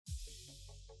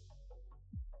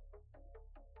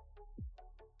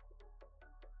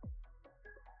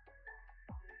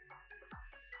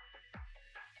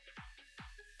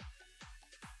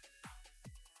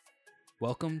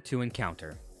Welcome to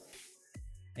Encounter.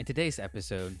 In today's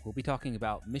episode, we'll be talking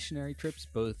about missionary trips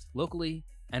both locally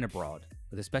and abroad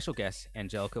with a special guest,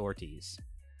 Angelica Ortiz.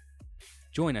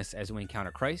 Join us as we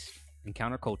encounter Christ,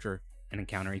 encounter culture, and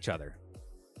encounter each other.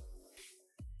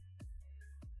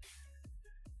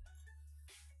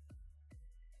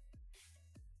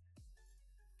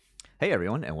 Hey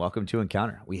everyone, and welcome to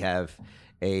Encounter. We have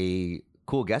a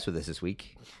cool guest with us this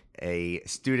week, a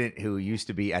student who used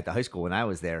to be at the high school when I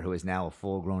was there, who is now a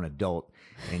full-grown adult,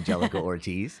 Angelica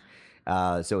Ortiz.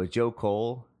 So it's Joe,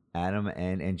 Cole, Adam,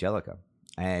 and Angelica.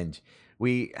 And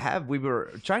we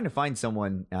were trying to find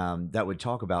someone that would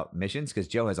talk about missions, because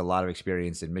Joe has a lot of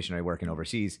experience in missionary working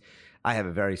overseas. I have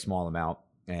a very small amount,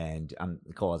 and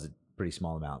Cole has a pretty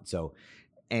small amount. So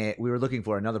and we were looking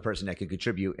for another person that could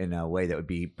contribute in a way that would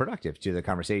be productive to the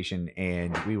conversation.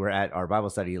 And we were at our Bible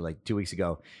study like 2 weeks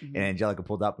ago, and Angelica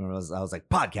pulled up, and I was like,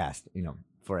 podcast,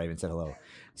 before I even said hello.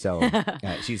 So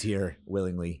she's here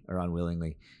willingly or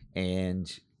unwillingly.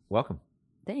 And welcome.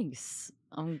 Thanks.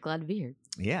 I'm glad to be here.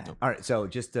 Yeah. All right. So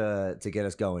just to get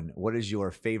us going, what is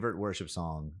your favorite worship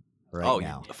song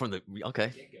now?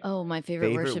 Oh, my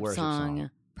favorite worship song.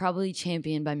 Probably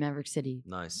Champion by Maverick City.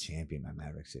 Nice. Champion by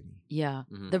Maverick City. Yeah.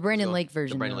 The Brandon Lake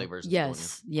version. The Brandon Lake version.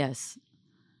 Yes. Yes.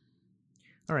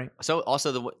 All right. So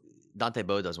also the Dante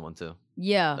Bowe does one too.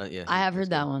 Yeah. I have heard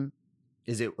that good. one.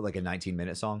 Is it like a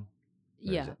 19-minute song?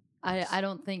 Yeah. I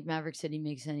don't think Maverick City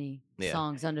makes any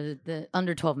songs under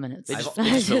 12 minutes. They I just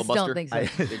just don't think so.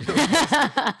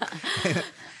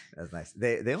 That's nice.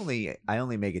 I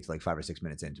only make it to like 5 or 6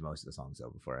 minutes into most of the songs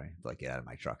though before I like get out of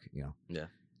my truck, Yeah.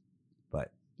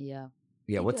 But yeah.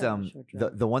 What's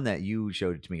the one that you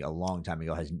showed it to me a long time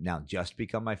ago has now just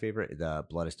become my favorite. The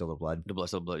Blood is Still the Blood. The Blood is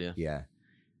Still the Blood. Yeah. Yeah,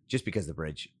 just because of the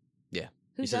bridge. Yeah.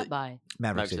 Who's that by?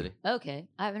 Maverick City. Okay,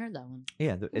 I haven't heard that one.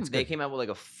 Yeah, it's They good. came out with like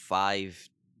a five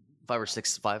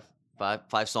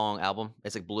song album.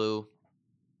 It's like Blue.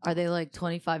 Are they like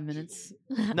 25 minutes?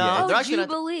 No, they're actually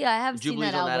Jubilee. I have seen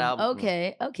Jubilee's that on that album.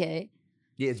 Okay.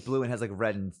 Yeah, it's blue and has like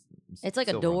red and It's like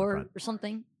a silver on the door front. or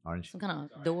something. Orange. Some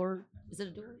kind of door. Is it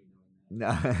a door?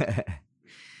 No.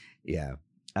 Yeah.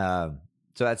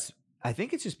 So I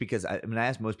think it's just because I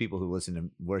ask most people who listen to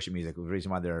worship music, the reason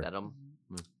why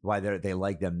they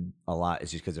like them a lot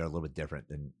is just because they're a little bit different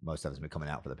than most of them have been coming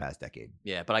out for the past decade.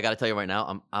 Yeah, but I got to tell you right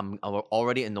now, I'm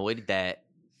already annoyed that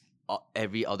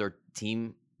every other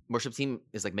worship team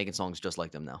is like making songs just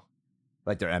like them now.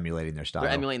 Like they're emulating their style.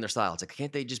 They're emulating their style. It's like,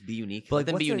 can't they just be unique? But Let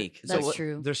them be unique. That's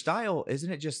true. Their style,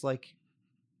 isn't it just like...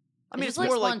 It's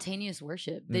like spontaneous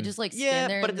worship. They just like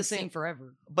stand there but and sing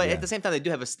forever. But at the same time, they do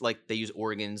have they use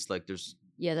organs. Like there's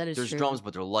that is there's true. drums,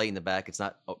 but they're light in the back. It's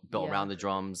not built around the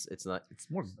drums. It's not. It's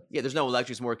more... Yeah, there's no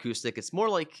electric. It's more acoustic. It's more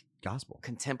like gospel.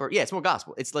 Contemporary. Yeah, it's more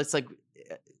gospel. It's like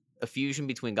a fusion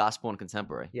between gospel and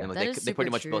contemporary. Yeah, and that they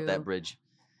pretty much built that bridge.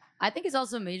 I think it's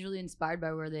also majorly inspired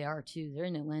by where they are too. They're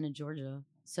in Atlanta, Georgia,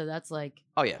 so that's like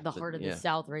the heart of the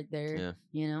South right there.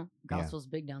 Yeah. Gospel's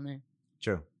big down there.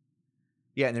 True.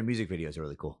 Yeah, and their music videos are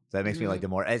really cool. So that makes me like them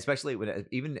more, especially when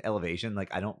even Elevation.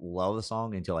 Like I don't love the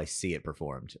song until I see it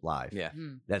performed live. Yeah,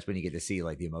 that's when you get to see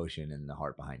like the emotion and the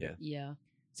heart behind it. Yeah.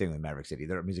 Same with Maverick City.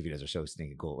 Their music videos are so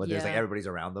stinking cool. There's like everybody's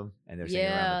around them and they're singing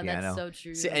around the piano. Yeah, that's so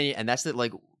true. See, and that's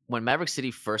like when Maverick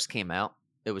City first came out,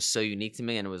 it was so unique to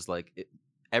me, and it was like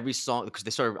every song, because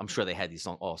they started. I'm sure they had these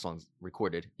all songs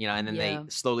recorded, and then they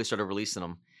slowly started releasing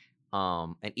them.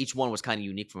 And each one was kind of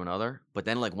unique from another. But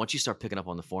then, like, once you start picking up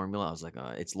on the formula, I was like,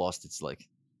 it's lost. It's like,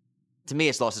 to me,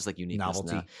 it's lost its like uniqueness.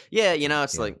 Novelty. Now. Yeah,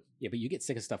 it's like. Yeah, but you get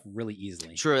sick of stuff really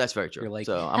easily. True, that's very true. You're like,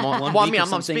 so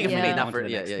I'm speaking for me, not for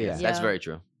yeah. That's very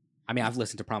true. I mean, I've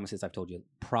listened to Promises. I've told you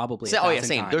probably.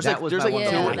 Same. Times.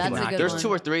 There's two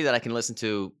or three that I can listen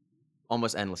to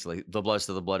almost endlessly. The Blood is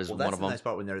Still the Blood is one of them. That's the nice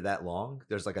part when they're that long.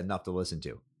 There's like enough to listen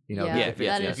to.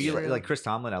 If you like Chris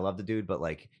Tomlin, I love the dude, but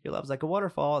like your love's like a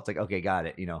waterfall. It's like, okay, got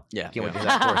it. Can't wait to do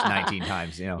that chorus 19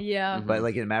 times. Yeah. But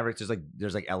like in Mavericks,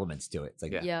 there's like elements to it. It's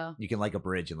like you can like a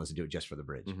bridge and listen to it just for the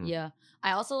bridge. Mm-hmm. Yeah.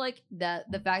 I also like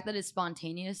that the fact that it's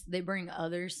spontaneous. They bring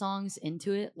other songs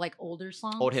into it, like older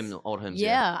songs, old hymns.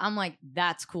 Yeah, I'm like,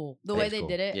 that's cool. The way they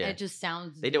did it, yeah. It just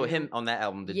sounds. They do a hymn on that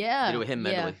album. They do a hymn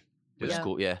medley, which is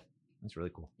cool. Yeah, that's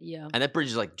really cool. Yeah, and that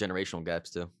bridges like generational gaps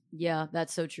too. Yeah,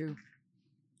 that's so true.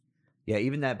 Yeah,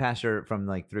 even that pastor from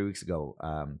like 3 weeks ago,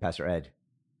 Pastor Ed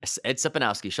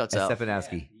Stepanowski, shuts out.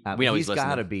 Stepanowski. We know he's he's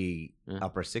got to be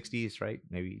upper 60s, right?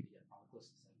 Maybe.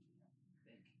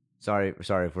 Sorry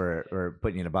if we're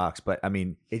putting you in a box, but I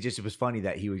mean, it was funny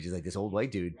that he was just like this old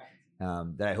white dude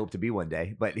that I hope to be one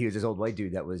day. But he was this old white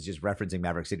dude that was just referencing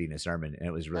Maverick City in his sermon, and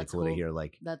it was really cool to hear.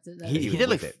 Like that's he did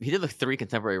like 3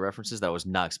 contemporary references that I was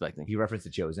not expecting. He referenced The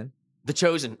Chosen. The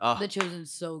Chosen. The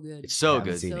Chosen's so good. It's so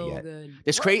good. So good.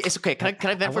 It's crazy. It's okay. Can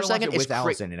I vent for a second? It's with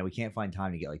Allison, and we can't find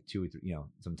time to get like 2 or 3,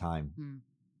 some time.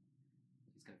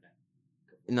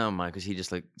 No, Mike, because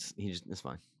it's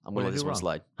fine. I'm gonna let this one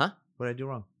slide. Huh? What did I do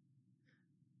wrong?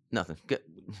 Nothing.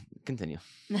 Continue.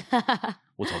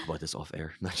 We'll talk about this off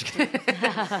air. Not just kidding.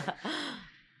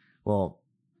 Well,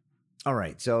 all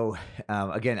right. So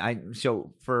again,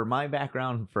 so for my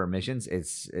background for missions,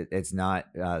 it's not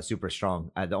super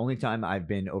strong. The only time I've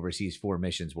been overseas for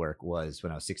missions work was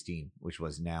when I was 16, which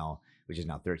is now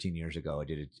 13 years ago. I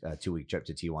did a 2-week trip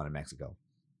to Tijuana, Mexico,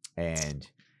 and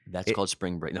that's called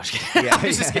spring break. No, I'm just kidding. Yeah,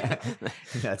 just kidding.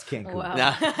 That's Cancun. Wow.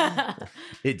 Nah.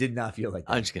 It did not feel like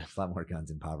that. I'm just kidding. A lot more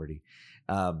guns and poverty.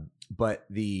 But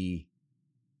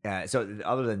so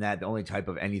other than that, the only type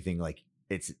of anything like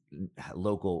it's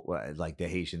local, like the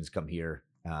Haitians come here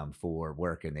for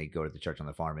work and they go to the church on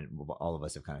the farm, and all of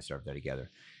us have kind of served there together.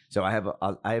 So I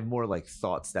have more like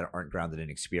thoughts that aren't grounded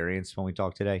in experience when we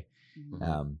talk today.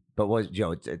 Mm-hmm. But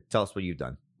Joe, tell us what you've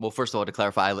done. Well, first of all, to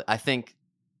clarify, I think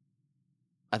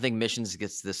missions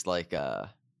gets this like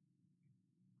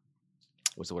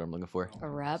what's the word I'm looking for? A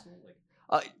rep?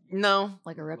 No.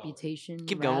 Like a reputation.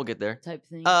 Keep going, we'll get there. Type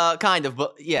thing. Kind of,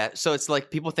 but yeah. So it's like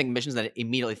people think missions, that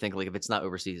immediately think like if it's not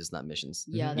overseas, it's not missions.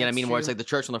 Yeah, you know what I mean? Where it's like the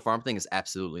church on the farm thing is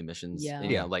absolutely missions. Yeah.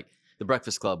 And, like the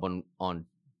Breakfast Club on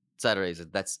Saturdays.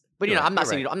 But I'm not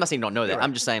saying you don't know that. Right.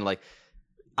 I'm just saying like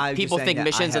people think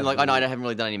missions and like, oh no, I haven't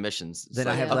really done any missions. Then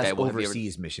I have less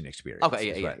overseas mission experience.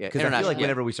 Okay, yeah. Because I feel like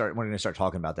whenever we're going to start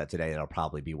talking about that today, that'll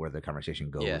probably be where the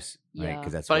conversation goes. Yeah.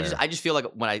 Because that's. But I just feel like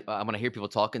when I hear people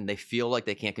talking, they feel like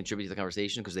they can't contribute to the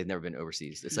conversation because they've never been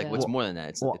overseas. It's like what's more than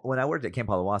that. When I worked at Camp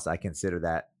Palawasa, I consider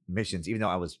that missions, even though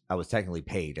I was technically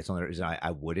paid. That's the only reason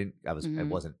I wouldn't. It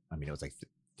wasn't. I mean, it was like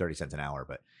 30 cents an hour,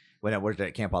 but. When I worked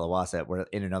at Camp Palawasa, we're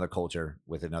in another culture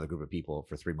with another group of people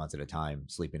for 3 months at a time,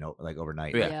 sleeping like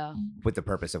overnight, with the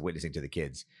purpose of witnessing to the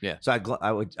kids. Yeah. So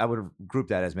I would group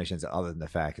that as missions, other than the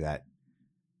fact that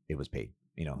it was paid.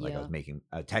 Like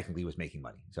I technically was making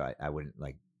money, so I wouldn't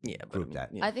group that.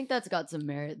 I think that's got some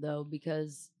merit though,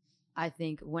 because I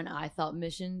think when I thought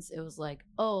missions, it was like,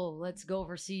 oh, let's go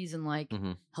overseas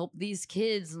and help these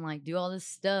kids and do all this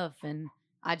stuff, and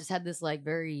I just had this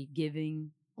very giving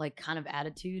kind of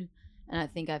attitude, and I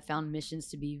think I found missions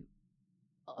to be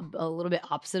a little bit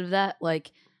opposite of that.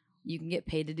 You can get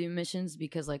paid to do missions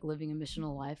because living a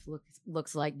missional life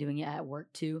looks like doing it at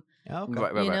work too. Okay.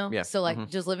 Right. Yeah. So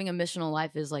just living a missional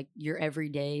life is your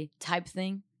everyday type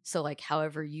thing. So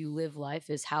however you live life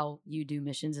is how you do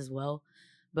missions as well.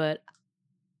 But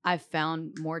I've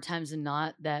found more times than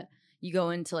not that you go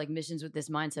into missions with this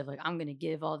mindset of I'm going to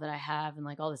give all that I have and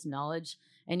all this knowledge,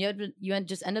 and you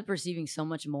just end up receiving so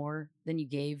much more than you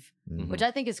gave, which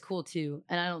I think is cool too.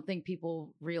 And I don't think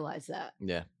people realize that.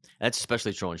 Yeah, that's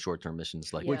especially true on short-term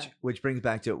missions. Which brings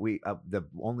back to the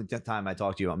only time I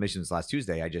talked to you about missions last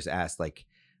Tuesday, I just asked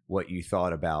what you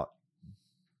thought about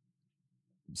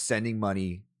sending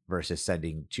money versus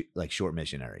sending short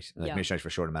missionaries, missionaries for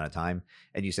a short amount of time.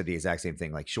 And you said the exact same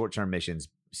thing. Short-term missions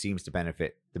seems to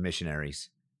benefit the missionaries,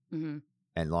 and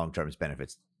long-term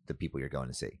benefits the people you're going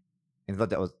to see. And I thought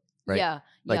that was right.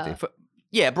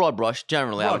 Yeah. Broad brush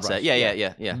generally. I would say.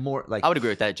 Yeah. More I would agree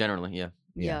with that generally. Yeah.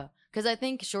 Yeah. Because I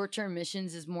think short-term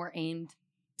missions is more aimed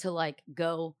to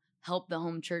go help the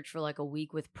home church for a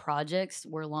week with projects,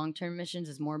 where long-term missions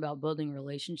is more about building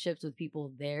relationships with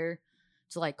people there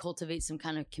to cultivate some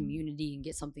kind of community and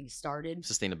get something started.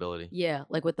 Sustainability. Yeah,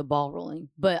 with the ball rolling.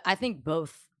 But I think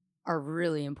both are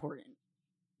really important,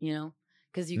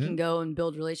 because you can go and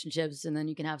build relationships, and then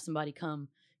you can have somebody come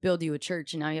build you a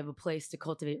church, and now you have a place to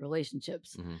cultivate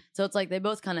relationships. So it's they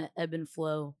both kind of ebb and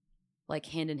flow,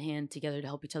 hand in hand together to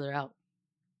help each other out.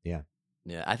 Yeah.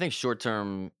 Yeah, I think short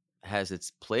term has its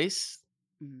place,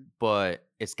 but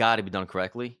it's got to be done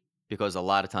correctly, because a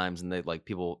lot of times, and they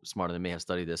people smarter than me have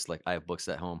studied this, I have books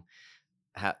at home,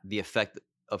 the effect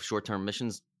of short term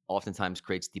missions oftentimes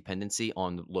creates dependency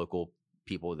on the local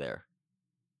people there,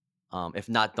 if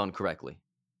not done correctly.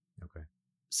 Okay.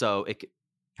 So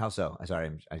how so? Sorry,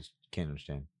 I just can't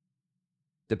understand.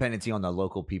 Dependency on the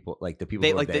local people, the people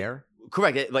who are there.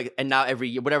 Correct. And now every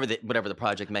year, whatever the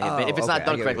project may have been, if it's not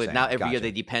done correctly, now every year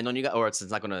they depend on you guys, or it's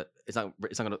not gonna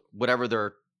whatever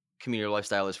their community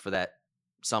lifestyle is for that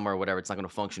summer or whatever, it's not gonna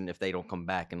function if they don't come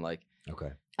back and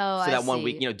okay. Oh, for that 1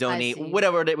 week, donate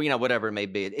whatever it may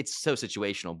be. It's so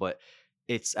situational, but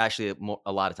it's actually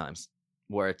a lot of times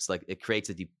where it's it creates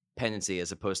a dependency,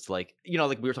 as opposed to we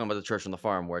were talking about the church on the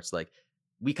farm, where it's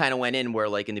we kind of went in where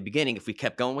in the beginning, if we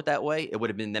kept going with that way, it would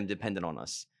have been them dependent on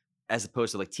us, as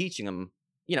opposed to teaching them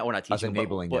or not teaching,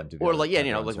 enabling them to be or able like to have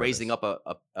their like own raising service.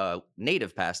 up a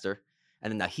native pastor,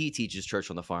 and then now he teaches church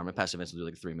on the farm, and Pastor Vince will do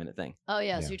like a 3-minute thing. Oh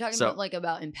yeah, Yeah. so you're talking So-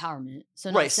 about empowerment.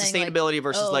 So Right, not saying like, sustainability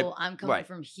versus oh, like I'm coming right.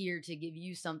 from here to give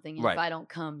you something, and Right. if I don't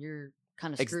come, you're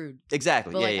kind of Ex- screwed.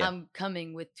 Exactly. But Yeah, like yeah. I'm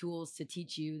coming with tools to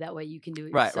teach you. That way you can do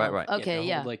it Right, yourself. right. Okay, the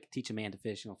yeah. whole, like teach a man to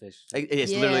fish, and he'll fish.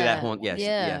 It's literally that Yeah. whole. Yes.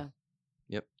 Yeah.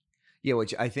 Yeah,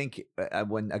 which I think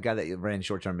when a guy that ran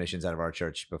short-term missions out of our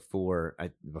church before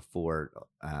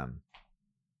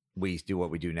we do what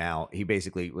we do now, he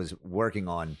basically was working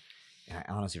on, and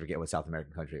I honestly forget what South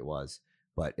American country it was,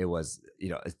 but it was,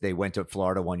 they went to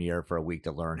Florida one year for a week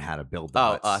to learn how to build the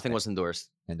huts. I think it was Honduras.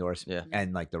 Yeah.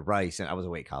 And like the rice, and I was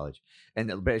away at college,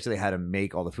 and basically how to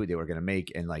make all the food they were going to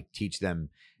make and like teach them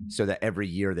so that every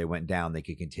year they went down, they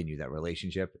could continue that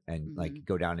relationship and like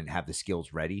go down and have the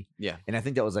skills ready. Yeah. And I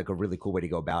think that was like a really cool way to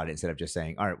go about it, instead of just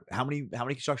saying, all right, how many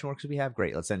construction workers do we have?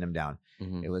 Great, let's send them down.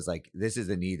 Mhm. It was like, this is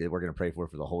the need that we're going to pray for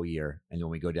the whole year. And when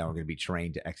we go down, we're going to be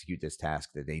trained to execute this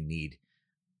task that they need.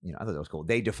 I thought that was cool.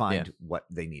 They defined what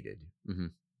they needed,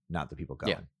 not the people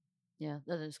going. Yeah,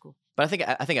 that is cool. But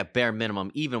I think at bare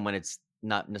minimum, even when it's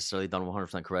not necessarily done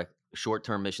 100% correct,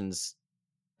 short-term missions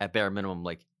at bare minimum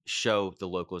like show the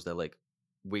locals that like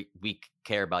we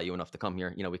care about you enough to come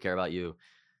here. We care about you.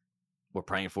 We're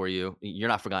praying for you. You're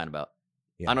not forgotten about.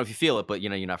 Yeah. I don't know if you feel it, but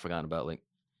you're not forgotten about. Like,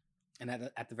 And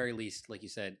at the very least, like you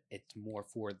said, it's more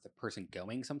for the person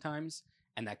going sometimes,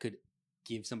 and that could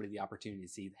give somebody the opportunity to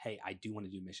see, hey, I do want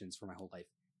to do missions for my whole life.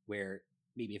 Where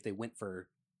maybe if they went for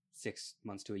 6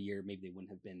 months to a year, maybe they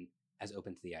wouldn't have been as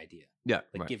open to the idea. yeah,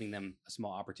 Like right. giving them a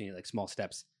small opportunity, like small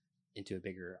steps into a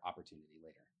bigger opportunity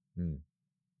later.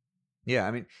 Yeah,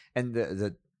 I mean, and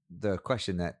the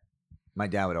question that my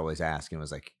dad would always ask and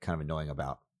was like kind of annoying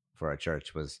about for our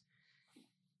church was,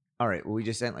 all right, well, we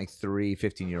just sent like 3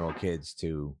 15-year-old kids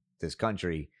to this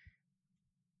country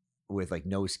with like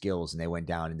no skills, and they went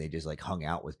down and they just like hung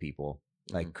out with people.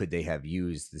 Like, could they have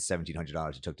used the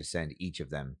 $1,700 it took to send each of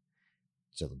them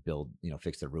to build,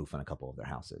 fix the roof on a couple of their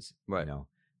houses? Right.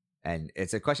 And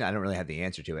it's a question I don't really have the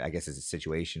answer to. I guess it's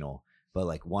situational, but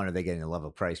like, one, are they getting the love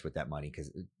of Christ with that money?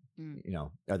 Because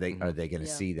are they going to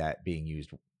see that being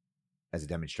used as a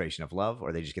demonstration of love, or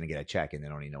are they just going to get a check and they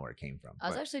don't even know where it came from? I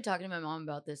was actually talking to my mom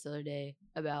about this the other day,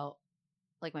 about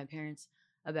like my parents,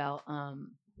 about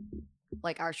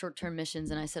like our short-term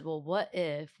missions, and I said, well, what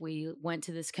if we went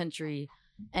to this country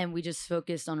and we just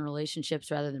focused on relationships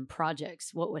rather than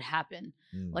projects? What would happen?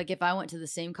 Like if I went to the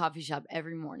same coffee shop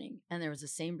every morning and there was the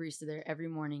same barista there every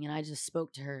morning, and I just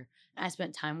spoke to her and I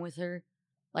spent time with her,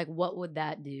 like what would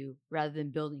that do rather than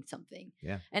building something?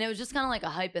 Yeah. And it was just kind of like a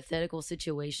hypothetical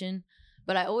situation,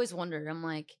 but I always wondered, I'm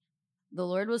like, the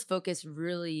Lord was focused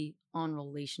really on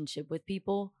relationship with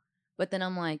people, but then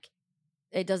I'm like,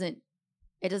 it doesn't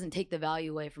take the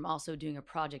value away from also doing a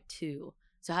project too.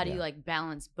 So how do you like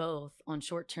balance both on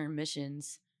short-term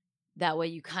missions? That way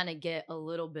you kind of get a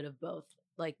little bit of both,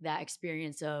 like that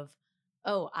experience of,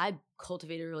 oh, I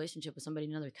cultivated a relationship with somebody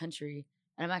in another country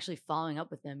and I'm actually following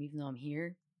up with them even though I'm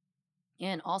here.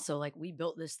 And also like we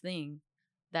built this thing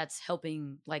that's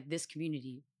helping like this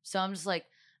community. So I'm just like,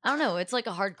 I don't know. It's like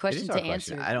a hard question to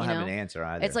answer. I don't have an answer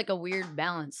either. It's like a weird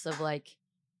balance of like,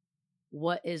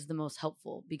 what is the most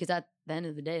helpful? Because at the end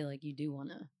of the day, like you do want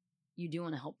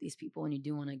to help these people, and you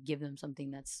do want to give them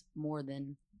something that's more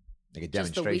than like a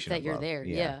just the week demonstration that of you're love. there.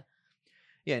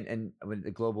 Yeah. And when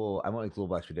I went with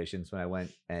Global Expeditions when I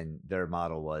went, and their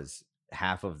model was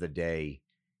half of the day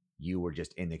you were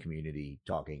just in the community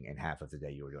talking, and half of the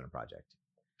day you were doing a project.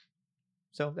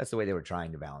 So that's the way they were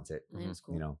trying to balance it. That's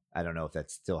cool. I don't know if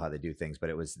that's still how they do things, but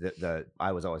it was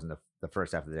I was always in the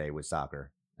first half of the day was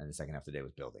soccer, and the second half of the day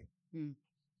was building.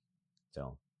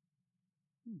 So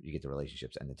you get the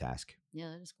relationships and the task. Yeah,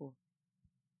 that is cool.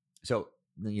 So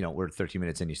we're 13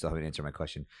 minutes in. You still haven't answered my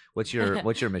question. What's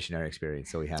your missionary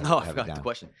experience? So we have. I have it forgot down. the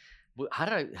question. How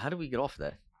did we get off of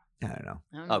that? I don't know.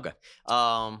 I don't know. Okay.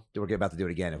 We're about to do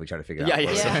it again if we try to figure it Yeah,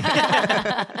 out.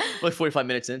 Yeah. Like 45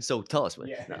 minutes in. So tell us.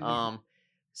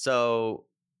 So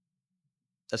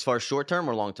as far as short term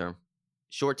or long term?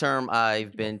 Short term,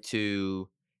 I've been to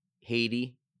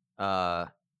Haiti,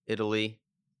 Italy.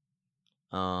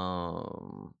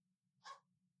 Man,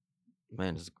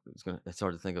 it's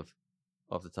hard to think of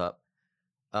off the top.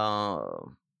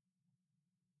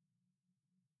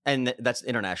 And that's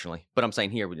internationally, but I'm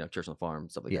saying here we church on the farm,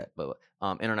 stuff like that. But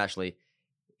internationally,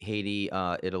 Haiti,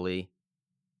 Italy,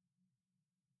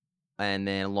 and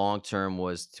then long term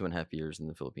was 2.5 years in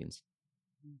the Philippines.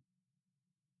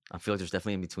 I feel like there's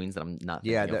definitely in betweens that I'm not.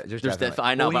 Yeah, thinking of. there's definitely.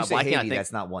 I know, When you but say why can't I Haiti, think?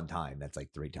 that's not one time. That's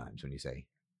like 3 times when you say,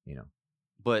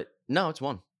 But no, it's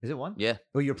one. Is it one? Yeah.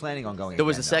 Well, you're planning on going. There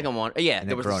was again, the though. second one. Yeah, And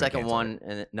there then was the Corona second canceled one,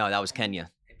 and no, that was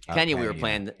Kenya. Oh, Kenya, we were Kenya.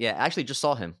 planned. Yeah, I actually just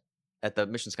saw him at the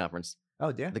missions conference.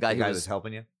 Oh, yeah. The guy who was was-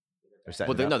 helping you. Or setting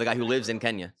Well, it up? no, the guy who lives in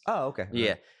Kenya. Oh, okay.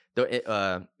 Yeah,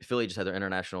 Philly just had their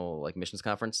international like missions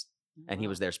conference, and he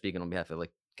was there speaking on behalf of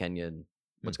like Kenya and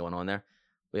what's going on there.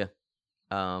 But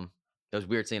yeah, it was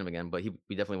weird seeing him again, but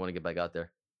we definitely want to get back out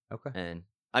there. Okay. And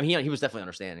I mean, he was definitely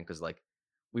understanding because like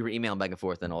we were emailing back and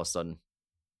forth, and all of a sudden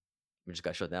we just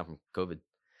got shut down from COVID.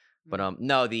 But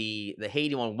no, the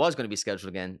Haiti one was going to be scheduled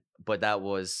again, but that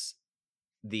was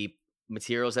the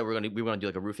materials that we were going to do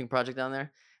like a roofing project down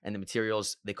there, and the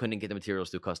materials they couldn't get the materials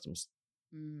through customs.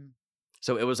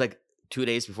 So it was like 2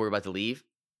 days before we were about to leave,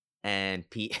 and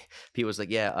Pete was like,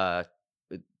 "Yeah,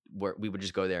 we would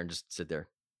just go there and just sit there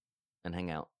and hang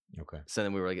out." Okay. So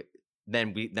then we were like,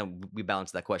 then we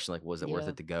balanced that question like, was it worth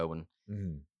it to go? And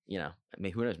you know, I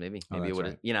mean, who knows? Maybe it that's would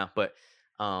have, right. you know. But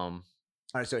All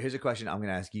right. So here's a question I'm going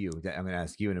to ask you. That I'm going to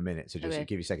ask you in a minute. So just Okay.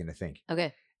 give you a second to think.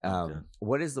 Okay.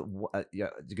 What is yeah, you're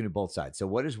going to both sides. So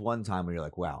what is one time where you're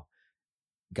like, wow,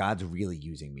 God's really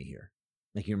using me here?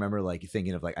 Like you remember like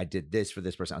thinking of like, I did this for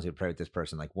this person. I was going to pray with this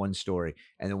person, like one story.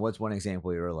 And then what's one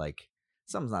example you were like,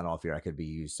 something's not off here. I could be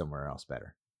used somewhere else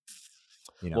better.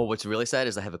 You know? well, what's really sad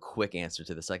is I have a quick answer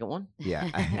to the second one, Yeah.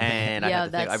 and I Yeah,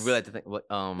 had to think. I really had to think. What?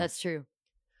 That's true.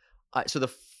 So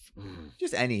the.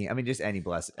 just any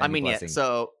blessing. I mean, yeah.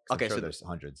 So I'm okay, sure so there's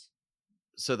hundreds.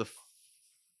 so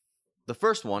the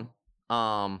first one,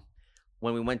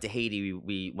 when we went to Haiti,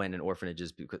 we went in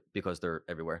orphanages because they're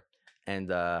everywhere, and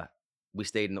we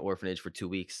stayed in the orphanage for 2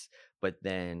 weeks. But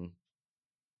then,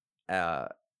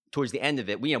 towards the end of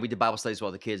it, we did Bible studies with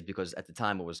all the kids because at the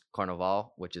time it was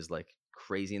Carnival, which is like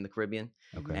crazy in the Caribbean,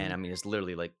 Okay. and I mean it's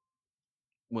literally like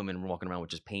women walking around with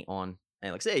just paint on.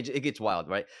 And like say it gets wild,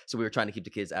 right? So we were trying to keep the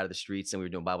kids out of the streets, and we were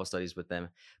doing Bible studies with them.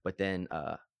 But then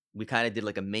we kind of did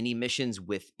like a mini missions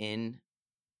within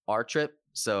our trip.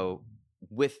 So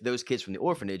with those kids from the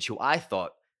orphanage, who I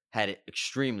thought had it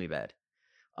extremely bad,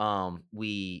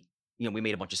 we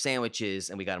made a bunch of sandwiches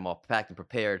and we got them all packed and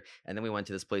prepared. And then we went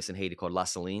to this place in Haiti called La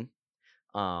Saline.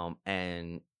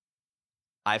 And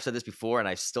I've said this before, and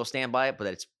I still stand by it. But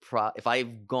that it's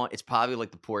probably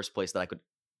like the poorest place that I could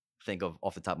think of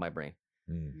off the top of my brain.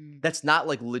 That's not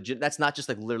like legit. That's not just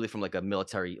like literally from like a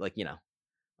military, like,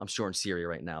 I'm sure in Syria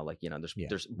right now, like,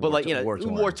 there's, but like,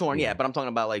 war torn. Yeah. But I'm talking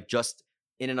about like just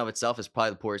in and of itself is probably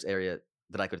the poorest area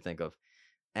that I could think of.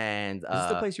 And is this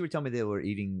the place you were telling me they were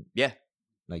eating? Yeah.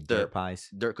 Like dirt pies?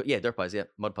 Dirt pies. Yeah.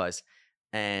 Mud pies.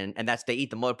 And they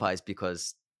eat the mud pies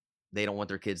because they don't want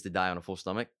their kids to die on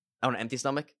an empty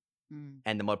stomach.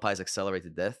 And the mud pies accelerate the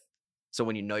death. So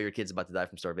when your kid's about to die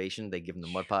from starvation, they give them the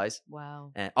mud pies.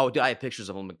 Wow. And dude, I have pictures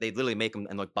of them. They literally make them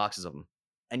in like boxes of them.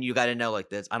 And you got to know like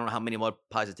this. I don't know how many mud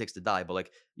pies it takes to die, but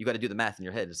like you got to do the math in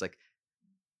your head. It's like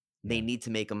they need to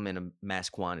make them in a mass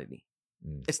quantity.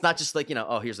 It's not just like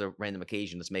here's a random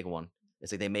occasion, let's make one.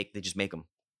 It's like they just make them.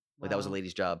 Like that was a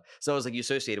lady's job. So it was like you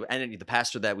associated with, and the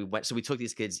pastor that we went. So we took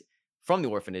these kids from the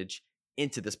orphanage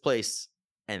into this place,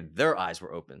 and their eyes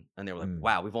were open, and they were like,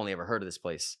 "Wow, we've only ever heard of this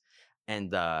place."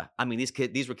 And I mean,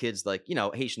 these were kids like,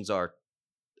 Haitians are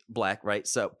black, right?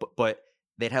 So, but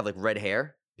they'd have like red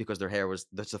hair because their hair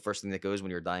that's the first thing that goes when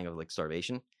you're dying of like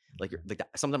starvation, like you're like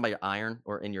something about your iron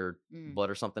or in your blood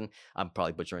or something. I'm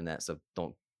probably butchering that, so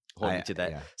don't hold me to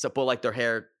that. Yeah. So, but like their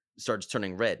hair starts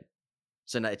turning red.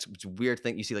 So now it's a weird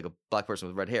thing. You see like a black person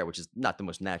with red hair, which is not the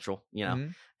most natural,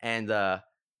 and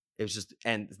it was just,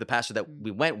 and the pastor that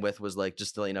we went with was like,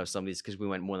 just to let you know, some of these, because we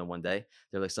went more than one day,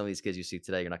 they're like, some of these kids you see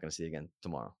today, you're not going to see again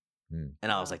tomorrow.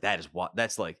 And I was like,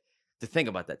 that's like, to think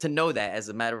about that, to know that as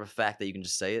a matter of fact, that you can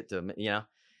just say it to,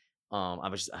 I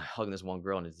was just hugging this one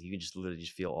girl, and you can just literally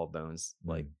just feel all bones.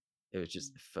 Like it was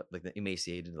just like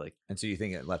emaciated. Like, and so you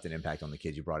think it left an impact on the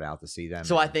kids you brought out to see them?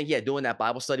 So I think, doing that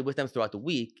Bible study with them throughout the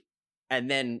week, and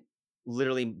then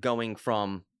literally going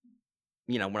from,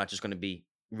 we're not just going to be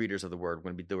readers of the word, we're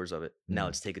going to be doers of it. Now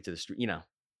let's take it to the street,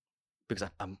 because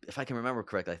if I can remember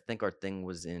correctly, I think our thing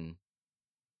was in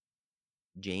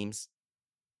James,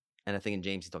 and I think in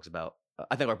James he talks about,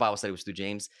 I think our Bible study was through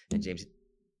James, and James,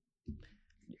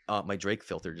 my Drake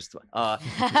filter just,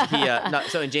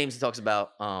 so in James he talks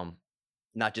about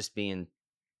not just being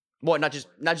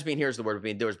hearers of the word, but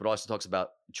being doers, but also talks about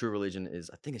true religion is,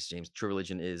 I think it's James, true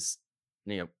religion is,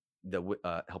 the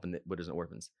helping the widows and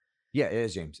orphans. Yeah, it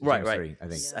is James. It's right, James right. 3, I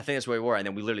think. I think that's where we were, and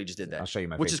then we literally just did that. I'll show you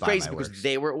my which face is by crazy my because works.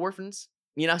 they were orphans,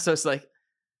 So it's like,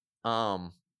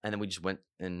 and then we just went,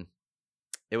 and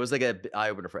it was like a eye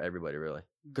opener for everybody, really.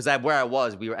 Because where I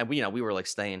was, we were like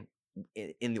staying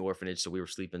in the orphanage, so we were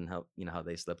sleeping how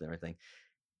they slept and everything.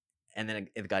 and then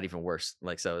it got even worse.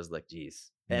 Like, so I was like,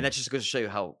 geez. And that just goes to show you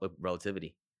how, like,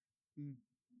 relativity.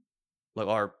 Like,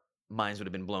 our minds would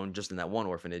have been blown just in that one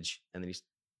orphanage, and then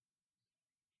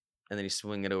you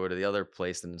swing it over to the other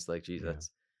place, and it's like, geez,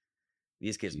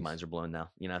 these kids' minds are blown now,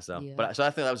 you know. So, but so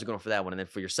I think that was going for that one. And then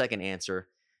for your second answer,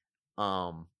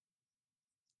 what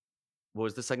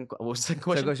was the second question? So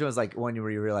the question was like when you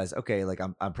realize, okay, like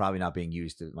I'm probably not being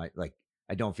used to my, like,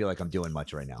 I don't feel like I'm doing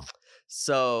much right now.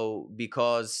 So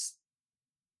because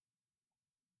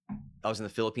I was in the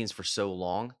Philippines for so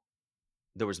long,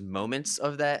 there was moments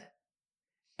of that.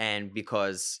 And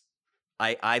because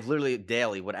I literally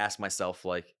daily would ask myself,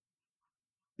 like,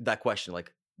 that question,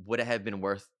 like, would it have been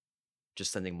worth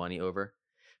just sending money over?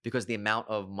 Because the amount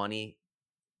of money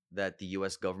that the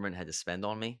U.S. government had to spend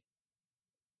on me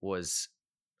was,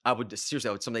 some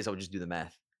days I would just do the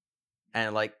math.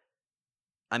 And, like,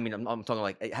 I mean, I'm talking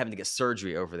like having to get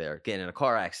surgery over there, getting in a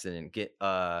car accident, just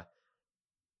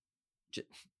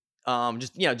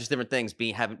different things,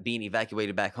 being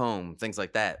evacuated back home, things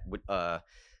like that.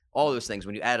 All those things,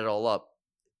 when you add it all up,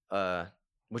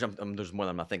 which there's more that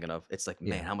I'm not thinking of. It's like,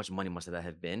 man, how much money must that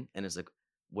have been? And it's like,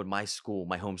 would my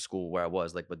home school where I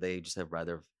was, like, would they just have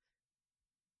rather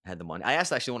had the money? I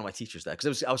asked actually one of my teachers that,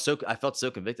 because I felt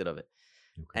so convicted of it,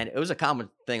 and it was a common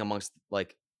thing amongst,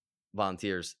 like,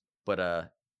 volunteers. But I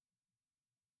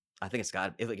think it's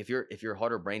got, if your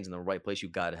heart or brain's in the right place, you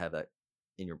got to have that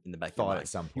in the back of your mind. At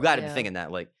some point. You got to be thinking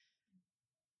that, like,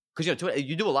 because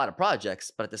you do a lot of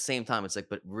projects, but at the same time, it's like,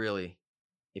 but really,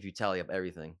 if you tally up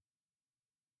everything,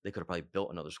 they could have probably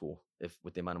built another school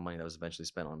with the amount of money that was eventually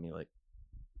spent on me. Like,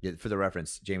 yeah, for the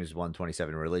reference, James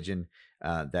 1:27, religion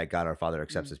that God our Father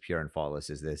accepts as pure and faultless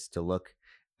is this: to look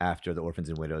after the orphans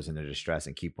and widows in their distress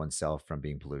and keep oneself from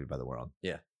being polluted by the world.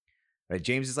 Yeah. Right.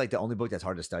 James is like the only book that's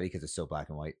hard to study because it's so black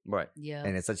and white. Right. Yeah.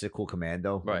 And it's such a cool command,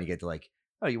 though, when you get to, like,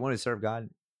 oh, you want to serve God?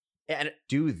 And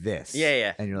do this.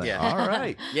 Yeah. And you're like, all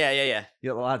right. Yeah. You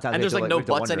know, a lot of times, and there's like no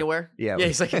buts anywhere. Yeah.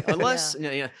 He's like, unless, we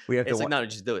have it's to like, no,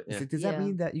 just do it. Like, does that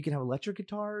mean that you can have electric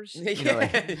guitars? Yeah. You know,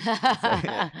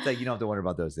 it's like you don't have to wonder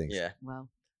about those things. Yeah. Wow.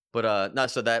 But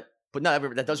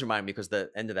that does remind me, because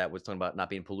the end of that was talking about not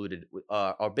being polluted.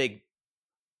 Our big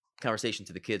conversation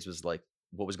to the kids was like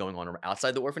what was going on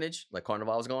outside the orphanage, like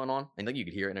carnival was going on, and like you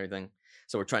could hear it and everything.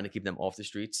 So we're trying to keep them off the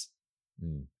streets.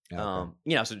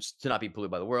 Okay. So just to not be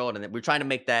polluted by the world, and then we're trying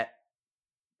to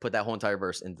put that whole entire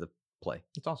verse into play.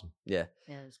 It's awesome. Yeah,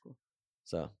 that's cool.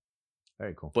 So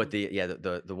very cool. But the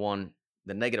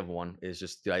negative one is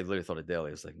just, dude, I literally thought it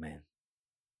daily. It's like, man.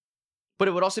 But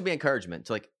it would also be encouragement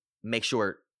to, like, make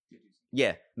sure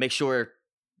your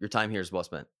time here is well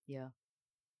spent. Yeah.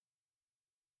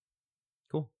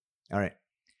 Cool. All right.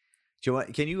 Joe,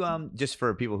 can you just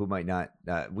for people who might not,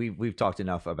 we've talked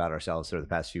enough about ourselves for the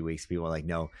past few weeks. People are like,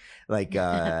 no, like,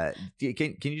 can you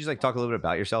just like talk a little bit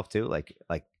about yourself too, like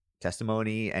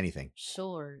testimony, anything?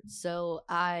 Sure. So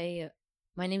my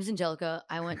name's Angelica.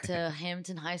 I went to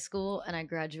Hamilton High School and I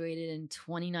graduated in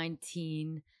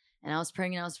 2019. And I was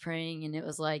praying and it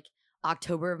was like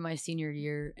October of my senior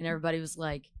year, and everybody was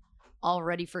like all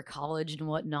ready for college and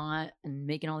whatnot and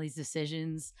making all these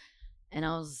decisions. And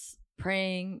I was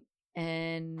praying,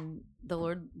 and the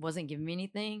Lord wasn't giving me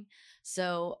anything.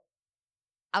 So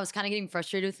I was kind of getting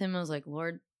frustrated with him. I was like,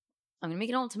 Lord, I'm going to make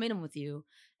an ultimatum with you.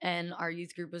 And our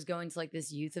youth group was going to like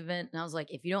this youth event. And I was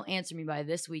like, if you don't answer me by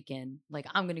this weekend, like,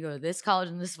 I'm going to go to this college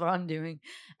and this is what I'm doing.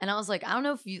 And I was like, I don't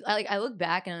know if I look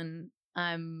back and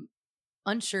I'm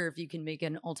unsure if you can make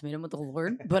an ultimatum with the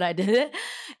Lord, but I did it.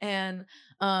 And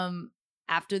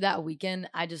after that weekend,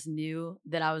 I just knew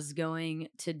that I was going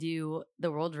to do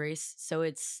the world race. So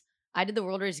I did the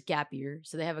world race gap year.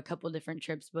 So they have a couple different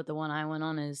trips, but the one I went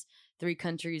on is 3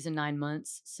 countries in 9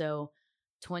 months. So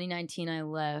 2019, I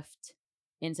left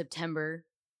in September.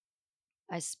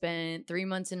 I spent 3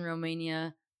 months in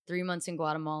Romania, 3 months in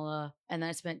Guatemala, and then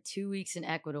I spent 2 weeks in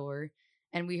Ecuador.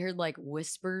 And we heard like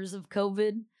whispers of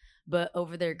COVID, but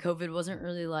over there, COVID wasn't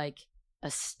really like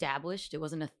established. It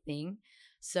wasn't a thing.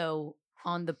 So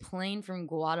on the plane from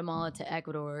Guatemala to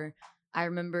Ecuador, I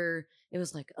remember it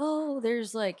was like, oh,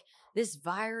 there's like this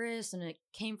virus and it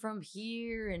came from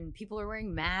here and people are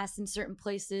wearing masks in certain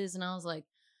places. And I was like,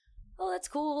 oh, that's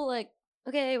cool. Like,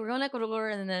 okay, we're going to Ecuador.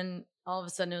 And then all of a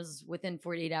sudden it was within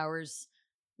 48 hours.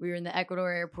 We were in the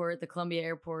Ecuador airport, the Colombia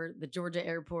airport, the Georgia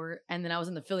airport. And then I was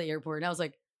in the Philly airport. And I was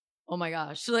like, oh my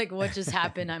gosh, like what just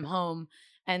happened? I'm home.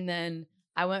 And then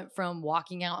I went from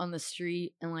walking out on the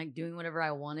street and like doing whatever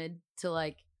I wanted to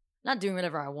like not doing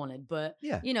whatever I wanted, but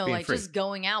like free. Just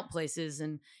going out places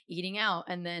and eating out.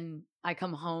 And then I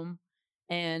come home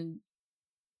and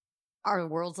our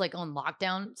world's like on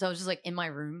lockdown. So I was just like in my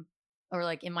room, or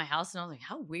like in my house. And I was like,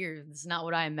 how weird. This is not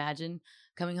what I imagined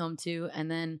coming home to. And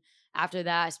then after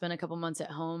that, I spent a couple months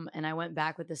at home and I went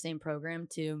back with the same program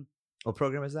to What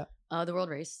program is that? the World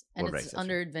Race. And World it's Race, that's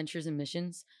under Adventures and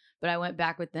Missions. But I went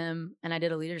back with them and I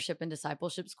did a leadership and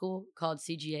discipleship school called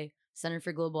CGA, Center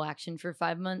for Global Action, for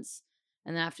 5 months.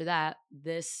 And then after that,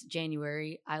 this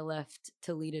January, I left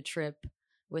to lead a trip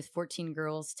with 14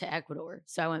 girls to Ecuador.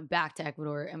 So I went back to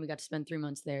Ecuador and we got to spend 3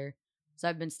 months there. So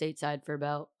I've been stateside for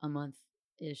about a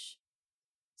month-ish.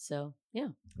 So, yeah.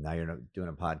 Now you're doing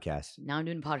a podcast. Now I'm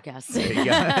doing podcasts. There you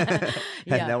go. And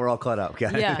Yeah. now we're all caught up.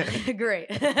 Got it. Yeah, great.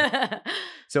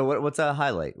 So what's a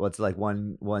highlight? What's like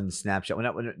one snapshot?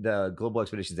 When the global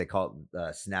expeditions, they call it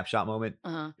the snapshot moment,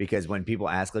 because when people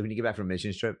ask, like when you get back from a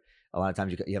missions trip, a lot of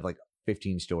times you have like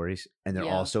 15 stories and they're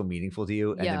all so meaningful to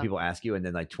you. And then people ask you, and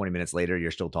then like 20 minutes later, you're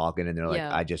still talking and they're like,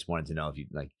 I just wanted to know if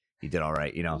you did all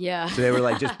right, Yeah. So they were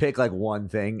like, just pick like one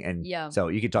thing. And Yeah. so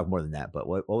you could talk more than that, but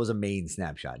what was a main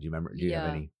snapshot? Do you remember? Do you have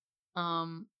any?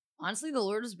 Honestly, the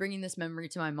Lord was bringing this memory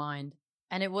to my mind.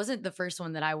 And it wasn't the first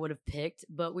one that I would have picked,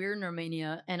 but we were in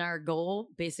Romania and our goal,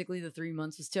 basically the 3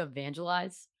 months, was to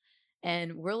evangelize.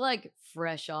 And we're like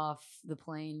fresh off the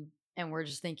plane and we're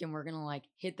just thinking we're going to like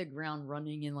hit the ground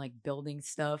running and like building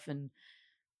stuff and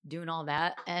doing all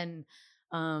that. And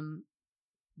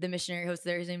the missionary host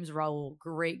there, his name is Raul,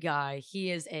 great guy.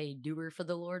 He is a doer for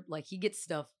the Lord. Like he gets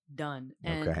stuff done.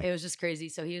 And it was just crazy.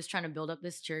 So he was trying to build up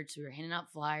this church. We were handing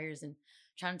out flyers and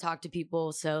trying to talk to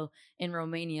people. So in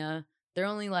Romania, they're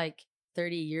only like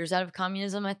 30 years out of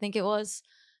communism, I think it was.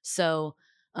 So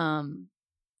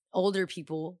older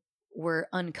people were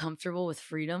uncomfortable with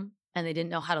freedom and they didn't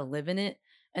know how to live in it.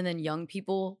 And then young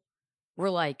people were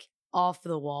like off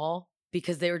the wall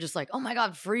because they were just like, oh my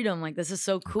God, freedom. Like, this is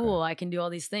so cool. I can do all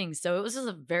these things. So it was just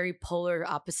a very polar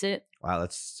opposite. Wow,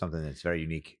 that's something that's very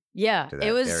unique. Yeah, to that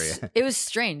it was area. it was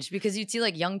strange because you'd see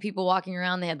like young people walking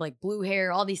around, they had like blue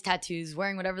hair, all these tattoos,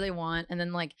 wearing whatever they want, and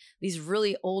then like these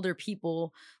really older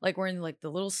people like wearing like the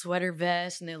little sweater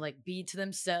vest and they like bead to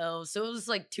themselves. So it was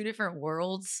like two different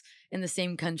worlds in the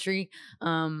same country.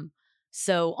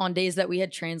 So on days that we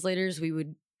had translators, we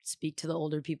would speak to the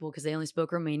older people because they only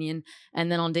spoke Romanian,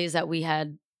 and then on days that we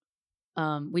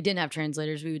didn't have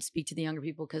translators, we would speak to the younger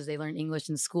people because they learned English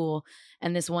in school.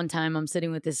 And this one time I'm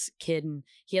sitting with this kid and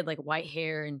he had like white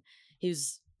hair and he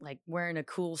was like wearing a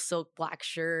cool silk black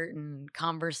shirt and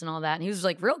Converse and all that. And he was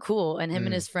like real cool. And him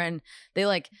and his friend, they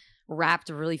like rapped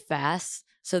really fast.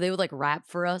 So they would like rap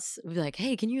for us. We'd be like,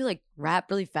 hey, can you like rap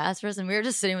really fast for us? And we were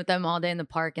just sitting with them all day in the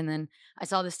park. And then I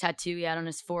saw this tattoo he had on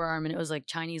his forearm and it was like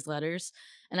Chinese letters.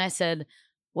 And I said,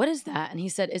 what is that? And he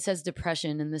said, it says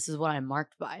depression. And this is what I'm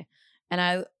marked by. And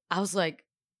I was like,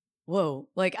 whoa,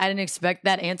 like I didn't expect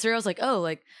that answer. I was like, oh,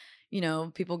 like, you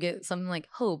know, people get something like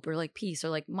hope or like peace or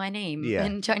like my name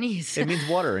in Chinese. It means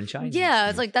water in Chinese. Yeah,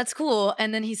 it's like, that's cool.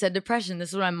 And then he said depression.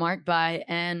 This is what I'm marked by.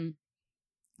 And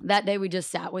that day we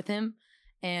just sat with him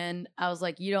and I was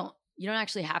like, you don't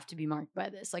actually have to be marked by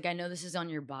this. Like, I know this is on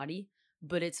your body,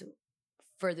 but it's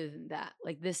further than that.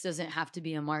 Like, this doesn't have to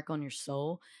be a mark on your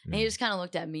soul. And he just kind of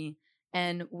looked at me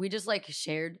and we just like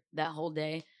shared that whole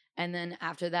day. And then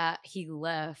after that, he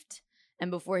left. And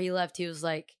before he left, he was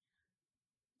like,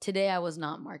 today I was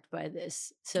not marked by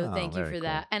this. So thank you for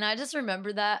that. And I just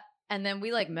remember that. And then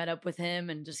we like met up with him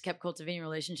and just kept cultivating a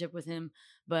relationship with him.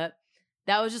 But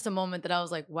that was just a moment that I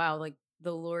was like, wow, like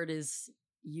the Lord is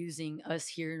using us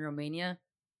here in Romania.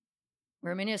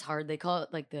 Romania is hard. They call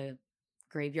it like the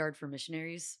graveyard for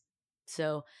missionaries.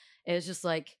 So it was just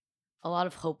like a lot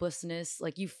of hopelessness.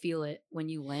 Like you feel it when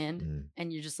you land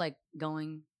and you're just like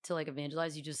going to like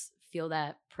evangelize. You just feel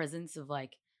that presence of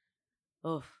like,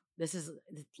 oh,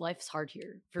 life's hard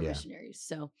here for missionaries.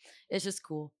 So it's just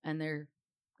cool. And they're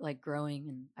like growing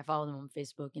and I follow them on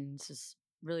Facebook and it's just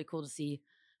really cool to see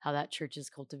how that church is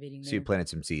cultivating. So you planted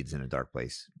some seeds in a dark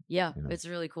place. Yeah, you know? It's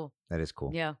really cool. That is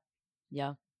cool. Yeah.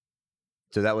 Yeah.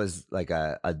 So that was like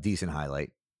a decent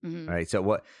highlight. Mm-hmm. All right.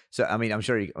 So I mean, I'm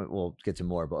sure we'll get to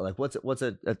more, but like what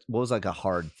was like a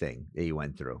hard thing that you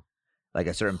went through? Like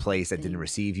a certain place that didn't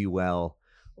receive you well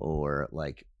or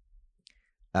like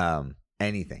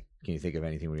anything. Can you think of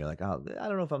anything where you're like, oh, I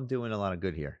don't know if I'm doing a lot of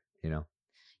good here, you know?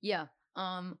 Yeah.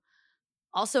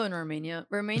 Also in Romania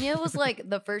was like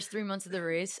the first 3 months of the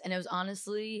race. And it was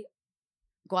honestly,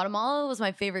 Guatemala was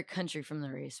my favorite country from the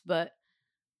race. But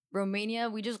Romania,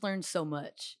 we just learned so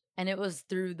much. And it was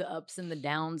through the ups and the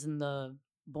downs and the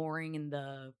boring and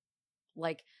the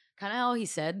like, kind of how he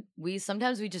said,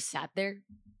 sometimes we just sat there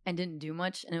and didn't do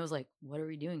much. And it was like, what are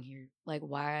we doing here? Like,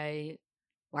 why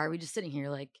are we just sitting here?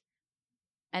 Like,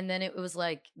 and then it was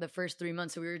like the first 3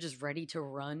 months, so we were just ready to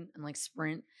run and like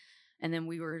sprint. And then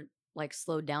we were like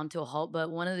slowed down to a halt. But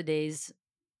one of the days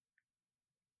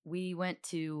we went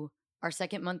to our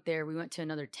second month there, we went to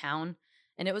another town,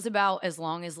 and it was about as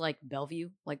long as like Bellevue,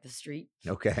 like the street.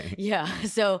 Okay. Yeah.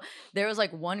 So there was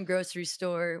like one grocery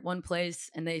store, one place,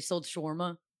 and they sold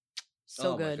shawarma.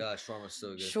 So good. Oh my gosh, shawarma's so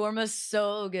good. Shawarma's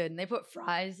so good. And they put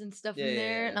fries and stuff in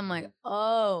there. And I'm like,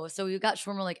 oh, so we got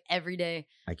shawarma like every day.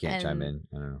 I can't chime in.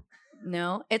 I don't know.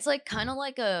 No, it's like kind of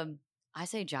like I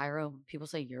say gyro. People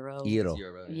say euro.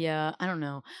 Gyro. Yeah, I don't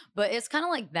know. But it's kind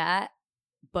of like that,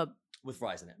 but with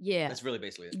fries in it. Yeah. That's really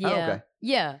basically it. Yeah. Oh, okay.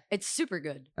 Yeah. It's super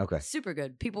good. Okay. Super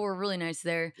good. People were really nice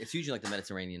there. It's usually like the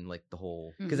Mediterranean, like the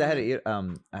whole. Because I had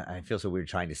a I feel so weird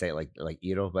trying to say it like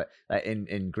gyro, but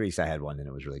in Greece I had one and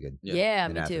it was really good. Yeah,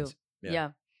 in me Athens. too.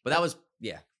 Yeah. But that was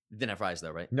it didn't have fries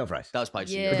though, right? No fries. That was probably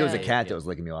just Yeah. But there was a Yeah, cat that was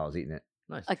licking me while I was eating it.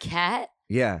 nice. A cat?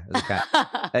 Yeah, it was a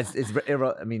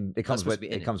cat. I mean, it comes supposed with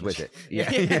to be in it comes it. with it.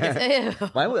 Yeah. Yeah.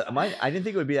 Ew. Mine, I didn't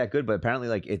think it would be that good, but apparently,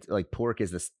 like it's like pork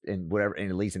is this, and whatever, and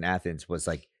at least in Athens was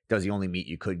like that was the only meat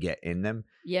you could get in them.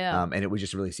 Yeah. And it was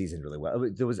just really seasoned really well.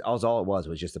 There was all it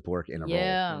was just the pork in a roll.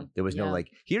 Yeah. There was no Yeah. like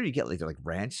here you get like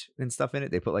ranch and stuff in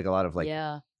it. They put like a lot of like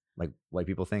white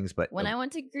people things, but When I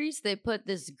went to Greece, they put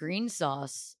this green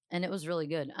sauce, and it was really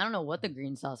good. I don't know what the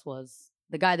green sauce was.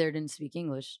 The guy there didn't speak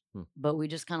English, but we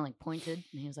just kind of like pointed,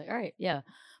 and he was like, "All right, yeah."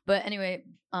 But anyway,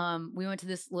 we went to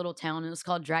this little town, and it was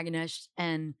called Dragonesh,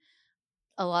 and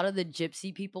a lot of the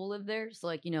gypsy people live there. So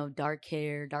like, dark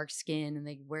hair, dark skin, and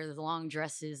they wear the long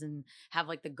dresses and have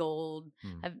like the gold.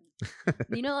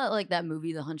 You know that like that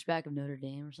movie, The Hunchback of Notre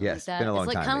Dame, or something Yes, like that. been a long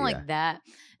It's like time, kind of but like that,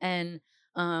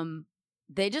 and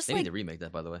they just They like need to remake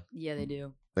that, by the way. yeah, they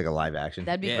do. like a live action.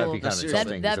 That'd be Yeah, cool. That'd be kind of Seriously.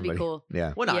 insulting to That'd be somebody. cool.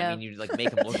 Yeah, Well, no, Yeah. I mean you like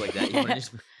make them look like that. You wanna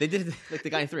just, they did it like the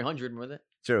guy in 300, remember that?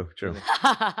 true.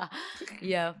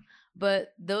 Yeah,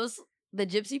 but the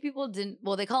gypsy people didn't.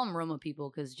 Well, they call them Roma people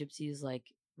because gypsy is like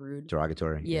rude.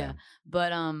 Derogatory. Yeah,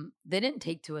 but they didn't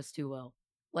take to us too well.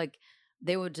 Like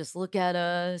they would just look at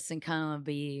us and kind of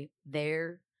be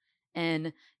there,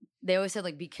 and they always said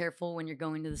like be careful when you're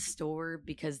going to the store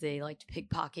because they like to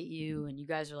pickpocket you, and you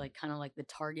guys are like kind of like the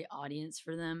target audience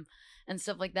for them and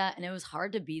stuff like that. And it was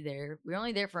hard to be there. We were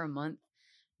only there for a month,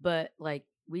 but like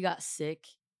we got sick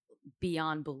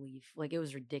beyond belief. Like it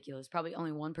was ridiculous. Probably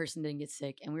only one person didn't get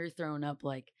sick, and we were throwing up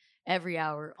like every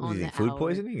hour Do on you the think food hour.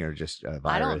 poisoning or just a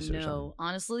I virus don't or know. something?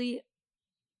 Honestly,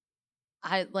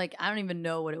 I don't even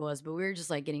know what it was, but we were just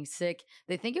like getting sick.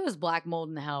 They think it was black mold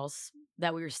in the house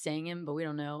that we were staying in, but we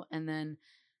don't know. And then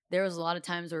there was a lot of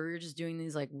times where we were just doing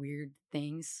these like weird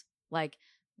things. Like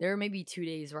there were maybe 2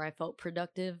 days where I felt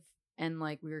productive, and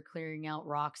like we were clearing out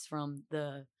rocks from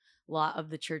the lot of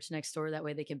the church next door, that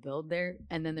way they could build there.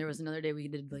 And then there was another day we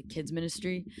did like kids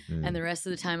ministry, and the rest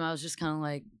of the time I was just kind of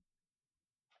like,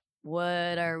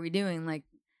 what are we doing? Like,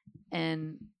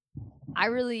 and I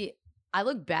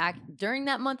look back during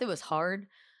that month, it was hard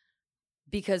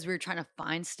because we were trying to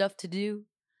find stuff to do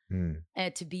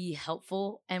and to be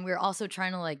helpful. And we were also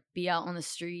trying to like be out on the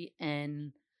street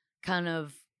and kind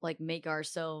of like make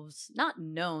ourselves not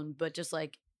known, but just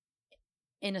like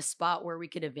in a spot where we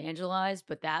could evangelize,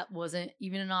 but that wasn't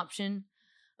even an option.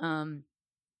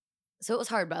 So it was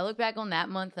hard, but I look back on that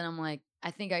month and I'm like,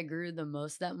 I think I grew the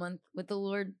most that month with the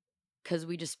Lord because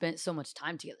we just spent so much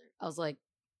time together. I was like,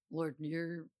 Lord,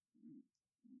 you're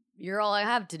all I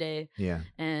have today. Yeah.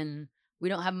 And we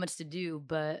don't have much to do,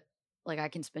 but like I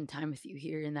can spend time with you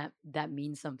here, and that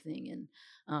means something.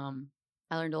 And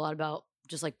I learned a lot about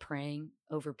just like praying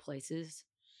over places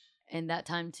and that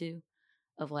time too,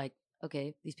 of like,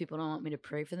 okay, these people don't want me to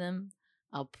pray for them.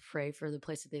 I'll pray for the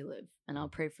place that they live, and I'll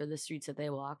pray for the streets that they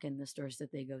walk and the stores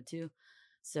that they go to.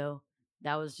 So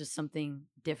that was just something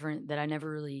different that I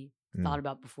never really thought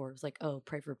about before. It was like, oh,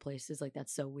 pray for places. Like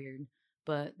that's so weird.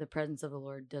 But the presence of the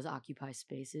Lord does occupy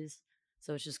spaces.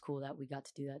 So it's just cool that we got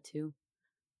to do that too.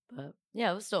 But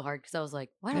yeah, it was still hard because I was like,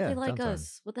 why don't Yeah, they like sounds hard.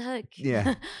 us? What the heck? Yeah.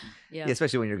 Yeah. Yeah,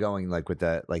 especially when you're going like with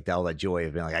all that joy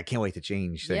of being like, I can't wait to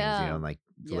change things, Yeah. and like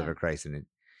deliver Yeah. Christ, and it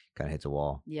kind of hits a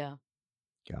wall. Yeah.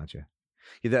 Gotcha.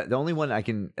 Yeah, the only one I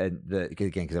can again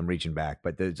because I'm reaching back,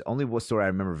 but the only story I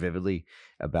remember vividly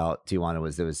about Tijuana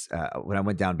was there was when I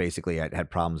went down. Basically, I had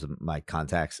problems with my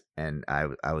contacts, and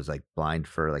I was like blind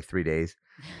for like 3 days,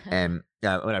 and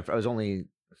when I was only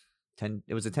 10,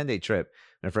 it was a 10-day trip.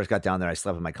 When I first got down there, I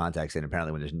slept with my contacts in.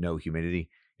 Apparently, when there's no humidity,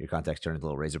 your contacts turn into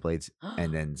little razor blades,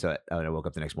 and then so when I woke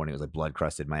up the next morning, it was like blood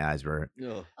crusted. My eyes were.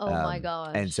 Ugh. Oh my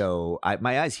gosh. And so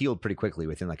my eyes healed pretty quickly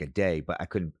within like a day, but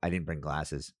I didn't bring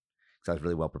glasses because I was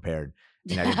really well prepared,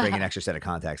 and I didn't bring an extra set of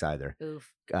contacts either.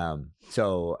 Oof.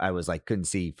 So I was like couldn't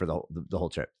see for the whole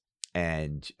trip,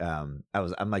 and I'm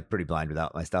like pretty blind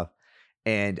without my stuff,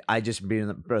 And I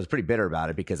was pretty bitter about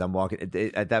it because I'm walking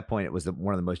at that point. It was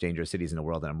one of the most dangerous cities in the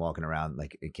world, and I'm walking around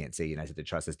like I can't see. And I said to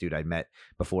trust this dude I met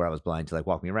before I was blind to like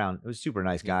walk me around. It was a super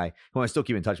nice guy who I still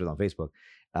keep in touch with on Facebook.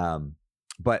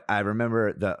 But I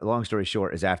remember the long story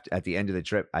short is at the end of the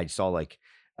trip, I saw like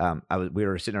we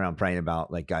were sitting around praying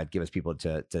about like God give us people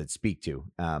to speak to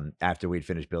after we'd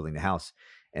finished building the house,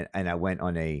 and I went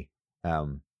on a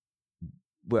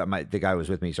the guy was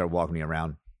with me, started walking me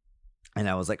around. And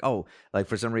I was like, oh, like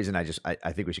for some reason, I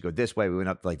think we should go this way. We went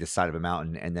up like this side of a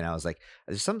mountain. And then I was like,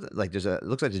 there's something like it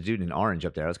looks like there's a dude in orange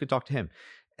up there. Let's go talk to him.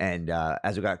 And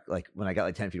as we got like, when I got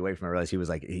like 10 feet away from him, I realized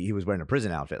he was wearing a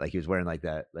prison outfit. Like he was wearing like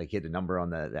that, like he had the number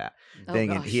on that thing.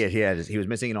 Gosh. And he was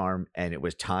missing an arm and it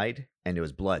was tied and it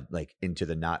was blood like into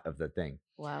the knot of the thing.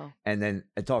 Wow. And then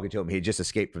talking to him, he had just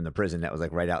escaped from the prison that was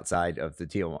like right outside of the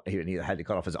TL. He had to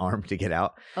cut off his arm to get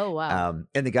out. Oh, wow.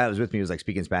 And the guy who was with me was like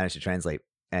speaking Spanish to translate.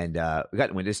 And we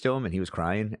got witness to him and he was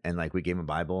crying and like we gave him a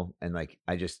Bible and like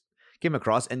I just gave him a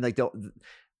cross and like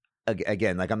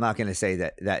again, like I'm not going to say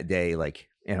that day, like,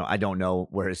 you know, I don't know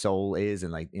where his soul is.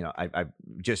 And like, you know, I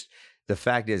just, the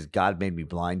fact is God made me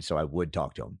blind so I would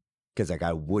talk to him because like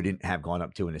I wouldn't have gone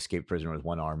up to an escaped prisoner with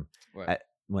one arm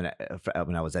when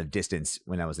I was at a distance,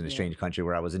 when I was in a strange country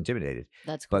where I was intimidated.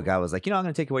 That's cool. But God was like, you know, I'm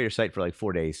going to take away your sight for like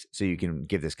 4 days so you can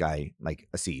give this guy like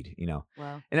a seed, you know?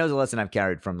 Wow. And that was a lesson I've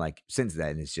carried from like since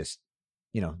then. It's just,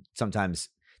 you know, sometimes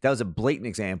that was a blatant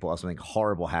example of something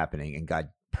horrible happening and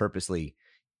God purposing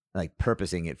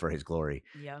it for his glory.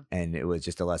 Yeah. And it was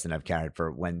just a lesson I've carried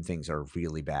for when things are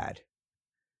really bad.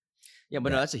 Yeah,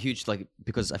 but no, that's a huge, like,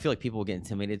 because I feel like people will get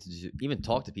intimidated to even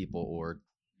talk to people, or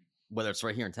whether it's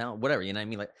right here in town, whatever, you know what I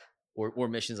mean? Like, or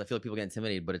missions. I feel like people get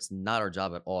intimidated, but it's not our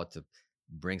job at all to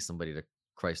bring somebody to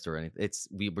Christ or anything.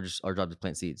 We're just, our job is to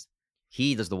plant seeds.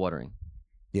 He does the watering.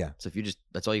 Yeah. So if you just,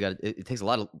 that's all you got. It takes a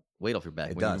lot of weight off your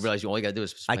back. It when does. you realize all you got to do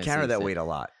is I plant carry seeds. that weight a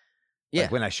lot. Yeah.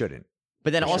 Like when I shouldn't.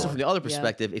 But then For also sure. from the other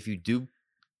perspective, if you do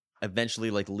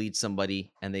eventually like lead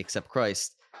somebody and they accept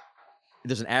Christ,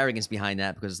 there's an arrogance behind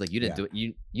that because it's like you didn't do it.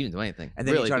 You didn't do anything. And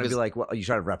then really, you try to be like, well, you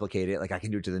try to replicate it. Like I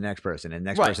can do it to the next person, and the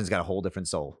next person's got a whole different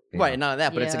soul. Right, not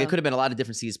that, but it's like Yeah. it could have been a lot of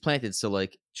different seeds planted. So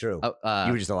like, True. You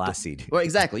were just the last seed. Well,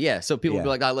 exactly, yeah. So people would be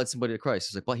Yeah. like, "I led somebody to Christ."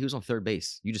 It's like, well, he was on third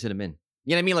base. You just hit him in.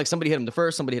 You know what I mean? Like somebody hit him the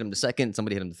first, somebody hit him the second,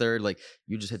 somebody hit him the third. Like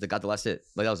you just got the last hit.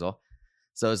 Like that was all.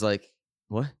 So it's like,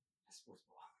 what?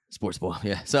 Sports ball.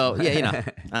 Yeah. So yeah, you know,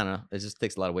 I don't know. It just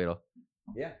takes a lot of weight off.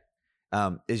 Yeah.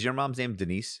 Is your mom's name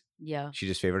Denise? Yeah. She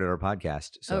just favorited our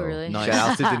podcast. So Oh, really? Nice. shout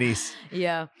out to Denise.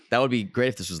 Yeah. That would be great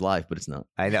if this was live, but it's not.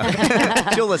 I know.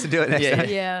 She'll listen to it next Yeah. time.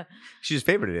 Yeah. She just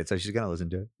favorited it, so she's gonna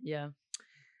listen to it. Yeah.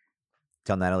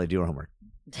 Tell Natalie to do her homework.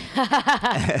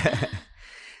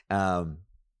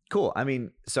 Cool. I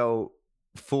mean, so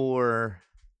for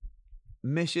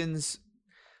missions,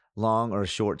 long or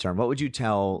short term, what would you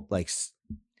tell like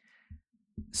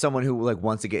someone who like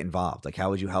wants to get involved? Like, how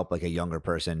would you help like a younger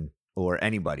person or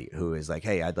anybody who is like,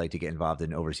 hey, I'd like to get involved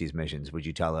in overseas missions? Would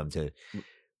you tell them to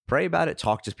pray about it,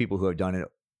 talk to people who have done it,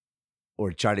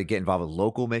 or try to get involved with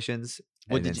local missions?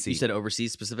 What did you said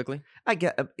overseas specifically? I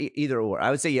get either or.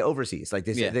 I would say overseas. Like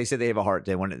they said they have a heart.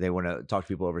 They want to talk to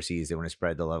people overseas. They want to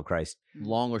spread the love of Christ.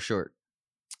 Long or short?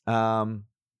 So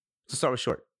start with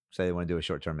short. Say they want to do a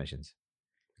short-term missions.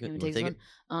 You You want wanna to take take this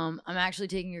one? I'm actually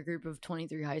taking a group of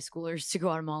 23 high schoolers to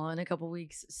Guatemala in a couple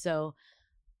weeks. So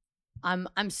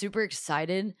I'm super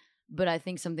excited, but I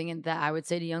think something that I would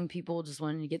say to young people just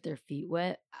wanting to get their feet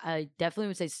wet, I definitely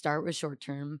would say start with short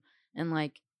term and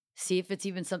like see if it's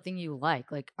even something you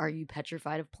like. Like, are you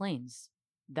petrified of planes?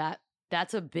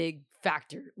 That's a big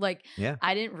factor. Like, Yeah.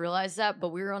 I didn't realize that, but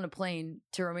we were on a plane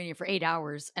to Romania for 8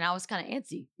 hours and I was kind of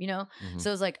antsy, you know? Mhm.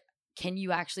 So it was like, can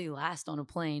you actually last on a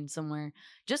plane somewhere?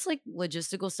 Just like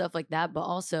logistical stuff like that. But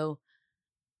also,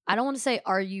 I don't want to say,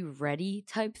 are you ready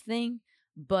type thing,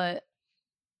 but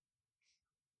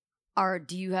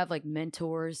do you have like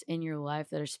mentors in your life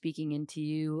that are speaking into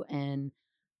you and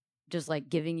just like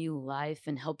giving you life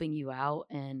and helping you out?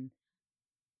 And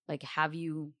like, have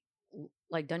you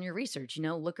like done your research, you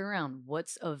know, look around,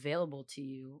 what's available to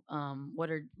you?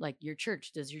 What are like your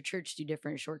church? Does your church do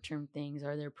different short-term things?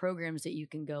 Are there programs that you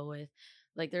can go with?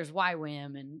 Like there's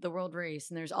YWAM and the World Race,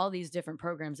 and there's all these different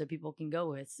programs that people can go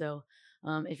with. So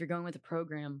if you're going with a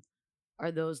program,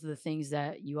 are those the things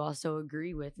that you also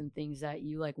agree with and things that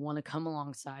you like want to come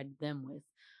alongside them with?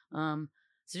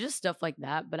 So just stuff like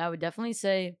that. But I would definitely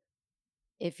say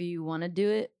if you want to do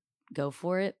it, go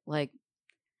for it. Like,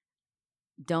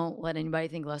 don't let anybody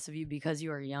think less of you because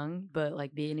you are young, but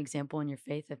like be an example in your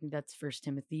faith. I think that's 1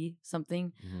 Timothy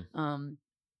something.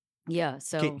 Yeah.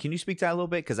 So Can you speak to that a little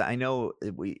bit? Because I know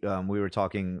we were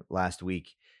talking last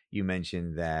week. you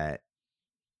mentioned that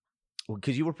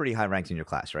because you were pretty high ranked in your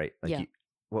class, right? Like Yeah.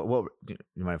 What?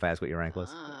 You mind if I ask what your rank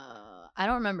was? I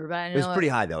don't remember, but I know It was pretty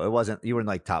high though. It wasn't. You were in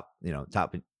like top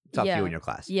Yeah. few in your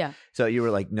class. Yeah. So you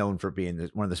were like known for being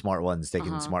one of the smart ones,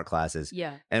 taking smart classes.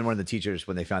 Yeah. And one of the teachers,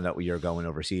 when they found out you were going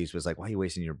overseas, was like, "Why are you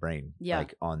wasting your brain? Yeah.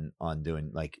 Like on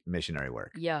doing like missionary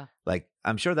work." Yeah. Like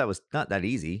I'm sure that was not that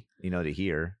easy, to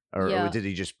hear, or Yeah. did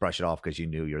he just brush it off because you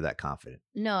knew you're that confident?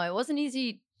 No, it wasn't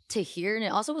easy to hear, and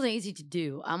it also wasn't easy to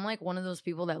do. I'm like one of those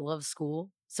people that loves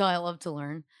school, so I love to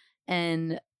learn,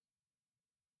 and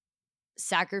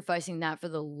sacrificing that for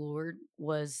the Lord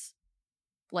was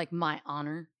like my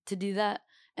honor to do that.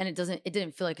 And it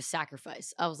didn't feel like a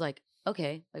sacrifice. I was like,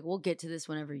 okay, like we'll get to this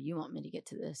whenever you want me to get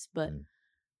to this. But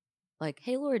like,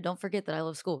 hey Lord, don't forget that I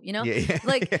love school, Yeah.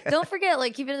 Like don't forget,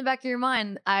 like keep it in the back of your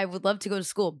mind. I would love to go to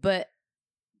school, but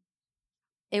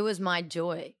it was my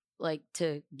joy, like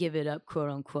to give it up, quote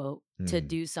unquote, to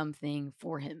do something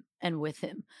for him and with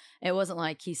him. It wasn't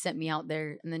like he sent me out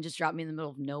there and then just dropped me in the middle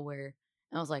of nowhere.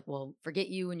 And I was like, well, forget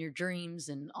you and your dreams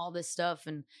and all this stuff.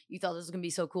 And you thought this was going to be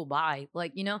so cool. Bye.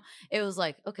 Like, it was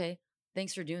like, okay,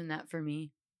 thanks for doing that for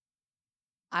me.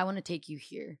 I want to take you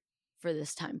here for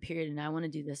this time period. And I want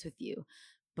to do this with you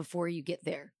before you get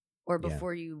there or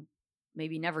before you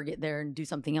maybe never get there and do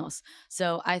something else.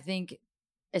 So I think,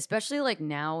 especially like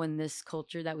now in this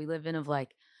culture that we live in of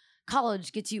like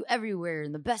college gets you everywhere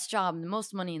and the best job and the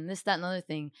most money and this, that, and the other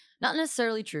thing, not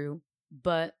necessarily true,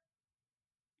 but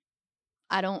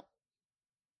I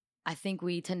think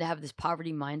we tend to have this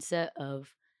poverty mindset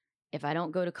of if I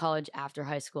don't go to college after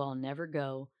high school, I'll never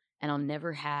go and I'll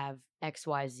never have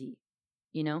XYZ,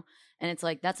 And it's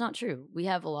like, that's not true. We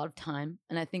have a lot of time.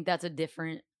 And I think that's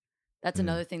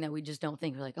another thing that we just don't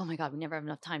think. We're like, oh my God, we never have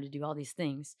enough time to do all these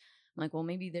things. I'm like, well,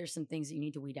 maybe there's some things that you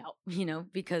need to weed out,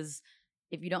 because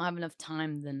if you don't have enough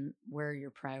time, then where are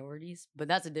your priorities? But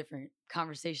that's a different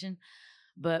conversation.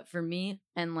 But for me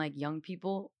and like young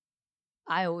people,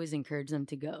 I always encourage them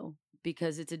to go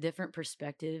because it's a different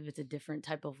perspective. It's a different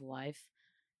type of life.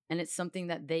 And it's something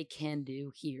that they can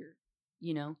do here,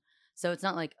 So it's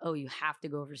not like, oh, you have to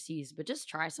go overseas, but just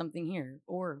try something here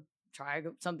or try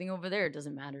something over there. It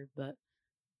doesn't matter. But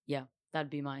yeah, that'd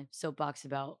be my soapbox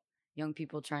about young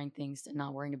people trying things and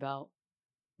not worrying about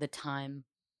the time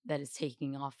that it's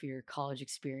taking off your college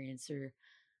experience or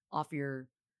off your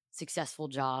successful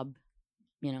job,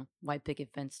 white picket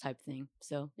fence type thing.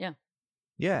 So, yeah.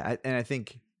 Yeah, and I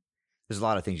think there's a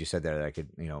lot of things you said there that I could,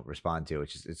 respond to,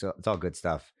 which is it's all good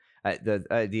stuff. The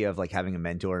idea of like having a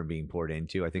mentor and being poured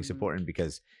into, I think is important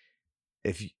because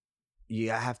if you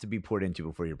have to be poured into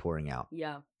before you're pouring out.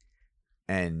 Yeah.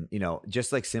 And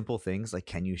just like simple things like,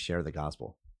 can you share the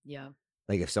gospel? Yeah.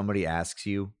 Like if somebody asks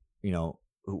you,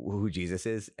 who Jesus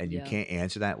is, and you can't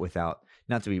answer that without,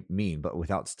 not to be mean, but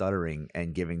without stuttering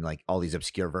and giving like all these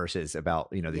obscure verses about,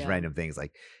 these random things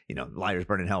like, liars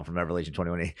burn in hell from Revelation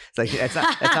 21. It's like, that's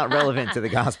not relevant to the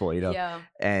gospel, Yeah.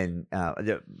 And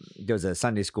there was a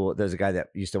Sunday school. There's a guy that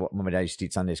when my dad used to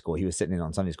teach Sunday school, he was sitting in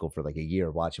on Sunday school for like a year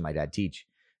watching my dad teach.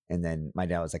 And then my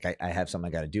dad was like, I have something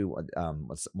I got to do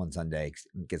one Sunday,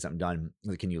 get something done.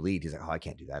 Can you lead? He's like, oh, I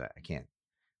can't do that. I can't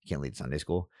lead Sunday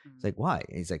school. It's like, why?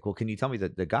 And he's like, well, can you tell me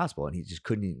the gospel? And he just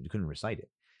couldn't recite it.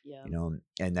 Yeah.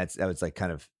 And that was like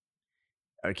kind of,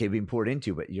 okay, being poured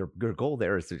into, but your goal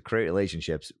there is to create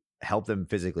relationships, help them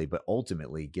physically, but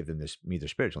ultimately give them meet their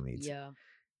spiritual needs. Yeah.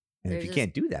 And if you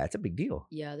can't do that, it's a big deal.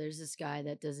 Yeah. There's this guy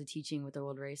that does a teaching with the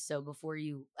World Race. So before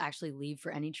you actually leave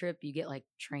for any trip, you get like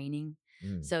training.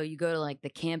 So you go to like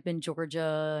the camp in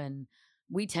Georgia, and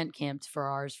we tent camped for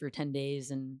ours for 10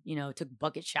 days and, took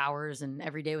bucket showers, and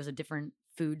every day was a different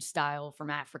food style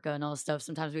from Africa and all this stuff.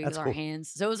 Sometimes we use our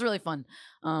hands. So it was really fun.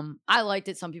 I liked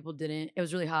it. Some people didn't. It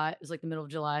was really hot. It was like the middle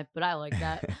of July, but I liked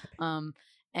that.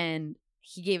 And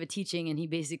he gave a teaching, and he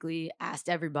basically asked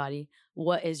everybody,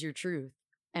 what is your truth?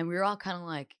 And we were all kind of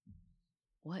like,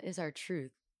 what is our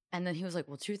truth? And then he was like,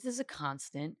 well, truth is a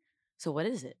constant. So what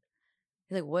is it?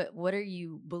 He's like, what are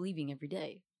you believing every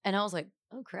day? And I was like,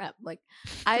 oh crap. Like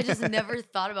I just never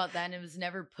thought about that, and it was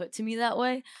never put to me that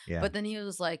way. Yeah. But then he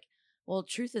was like, well,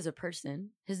 truth is a person.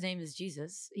 His name is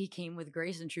Jesus. He came with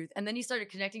grace and truth. And then he started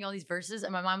connecting all these verses,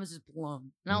 and my mind was just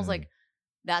blown. And I was like,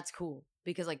 that's cool,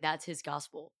 because like that's his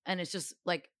gospel. And it's just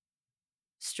like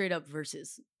straight up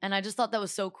verses. And I just thought that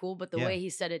was so cool. But the way he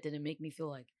said it didn't make me feel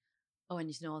like, oh, I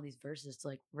need to know all these verses to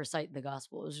like recite the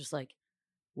gospel. It was just like,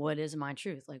 what is my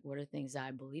truth? Like, what are things that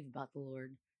I believe about the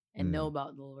Lord and know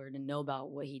about the Lord and know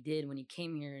about what he did when he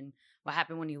came here and what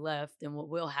happened when he left and what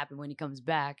will happen when he comes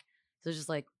back. So it's just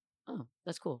like, oh,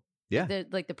 that's cool. Yeah.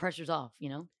 The pressure's off,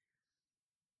 Yeah,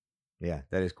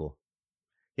 that is cool.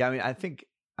 Yeah. I mean, I think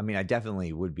I mean, I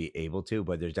definitely would be able to,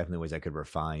 but there's definitely ways I could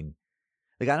refine.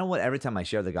 Like, I don't want every time I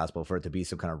share the gospel for it to be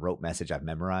some kind of rote message I've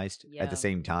memorized. At the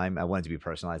same time, I want it to be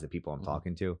personalized to people I'm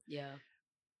talking to. Yeah.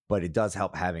 But it does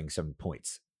help having some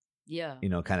points. Yeah.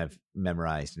 Kind of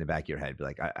memorized in the back of your head. Be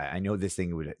like, I know this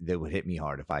thing would hit me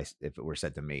hard if it were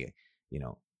said to me, in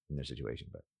their situation.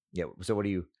 But yeah. So what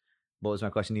was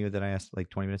my question to you that I asked like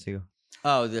 20 minutes ago?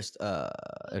 Oh, just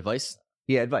advice?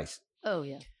 Yeah, advice. Oh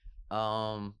yeah.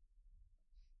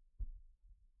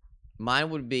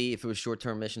 Mine would be if it was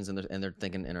short-term missions and they're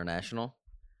thinking international.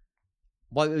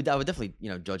 Well, I would definitely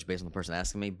judge based on the person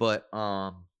asking me, but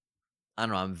I don't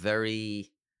know. I'm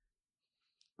very.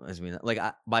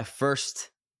 My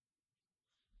first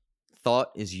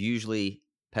thought is usually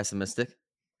pessimistic.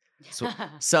 So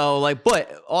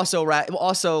but also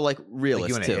like realist. Like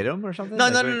you want too. to hit him or something? No.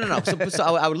 So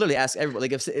I would literally ask everybody.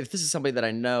 Like if this is somebody that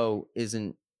I know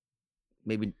isn't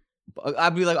maybe,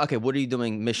 I'd be like, okay, what are you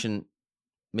doing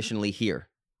missionally here?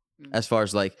 As far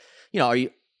as like, are you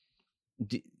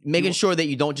making sure that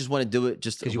you don't just want to do it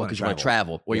just because you want to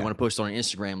travel or you want to post on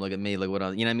Instagram, look at me, like what,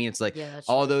 you know what I mean? It's like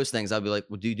all those things. I'll be like,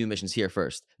 well, do you do missions here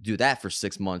first? Do that for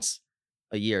 6 months,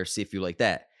 a year, see if you like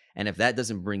that. And if that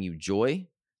doesn't bring you joy,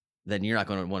 then you're not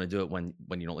going to want to do it when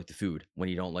you don't like the food, when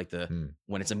you don't like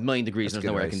when it's 1,000,000 degrees and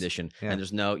there's no air condition and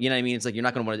there's no, you know what I mean? It's like, you're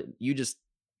not going to want to, you just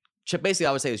basically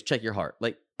I would say is check your heart.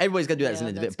 Like everybody's got to do that as an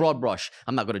individual, broad brush.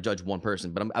 I'm not going to judge one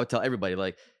person, but I would tell everybody,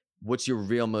 like, what's your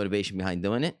real motivation behind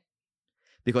doing it?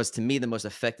 Because to me, the most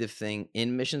effective thing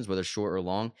in missions, whether short or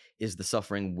long, is the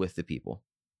suffering with the people.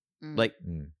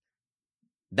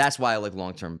 That's why I like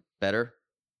long-term better.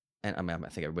 And I mean, I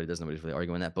think everybody does, nobody's really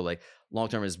arguing that, but like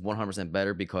long-term is 100%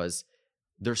 better because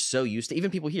they're so used to, even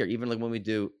people here, even like when we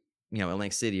do,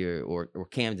 Atlantic City or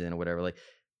Camden or whatever, like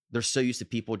they're so used to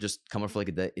people just coming for like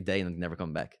a day and never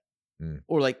coming back.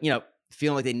 Or like,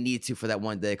 feeling like they need to for that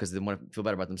one day because they want to feel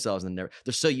better about themselves and they're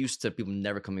so used to people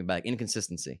never coming back.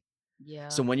 Inconsistency. Yeah.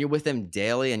 So when you're with them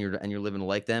daily and you're living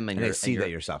like them and they see that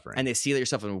you're suffering. And they see that you're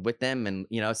suffering with them and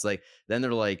it's like then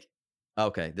they're like,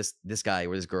 okay, this guy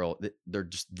or this girl, they're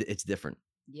just, it's different.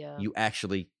 Yeah. You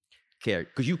actually care.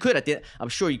 Because you could I'm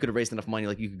sure you could have raised enough money,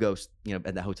 like you could go,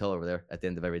 at that hotel over there at the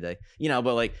end of every day.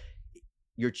 But like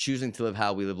you're choosing to live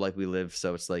how we live like we live.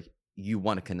 So it's like you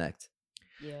want to connect.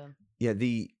 Yeah. Yeah,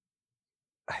 the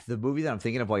movie that I'm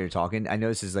thinking of while you're talking, I know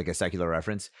this is like a secular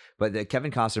reference, but the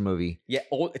Kevin Costner movie. Yeah,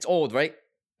 it's old, right?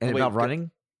 And about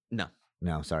running? No,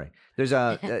 sorry. There's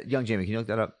a young Jamie. Can you look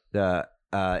that up?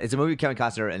 It's a movie with Kevin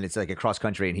Costner, and it's like a cross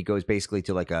country, and he goes basically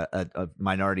to like a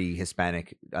minority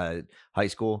Hispanic high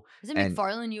school. Is it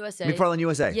McFarland USA? McFarland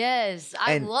USA. Yes,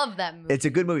 I love that movie. It's a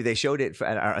good movie. They showed it,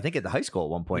 I think, at the high school at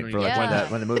one point for like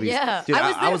when the movie. Yeah, dude,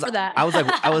 I was there for that.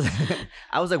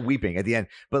 I was like weeping at the end.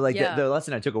 But like the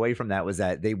lesson I took away from that was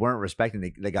that they weren't respecting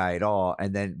the guy at all,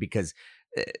 and then because.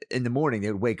 In the morning, they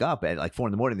would wake up at like 4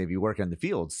 a.m. They'd be working in the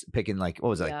fields, picking like what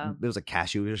was it? Like, it was like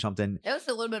cashews or something. It was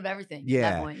a little bit of everything. Yeah,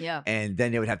 at that point, and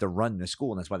then they would have to run to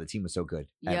school, and that's why the team was so good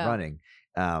at running.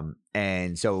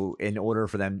 And so in order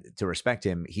for them to respect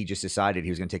him, he just decided he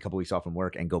was going to take a couple weeks off from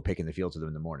work and go pick in the fields with them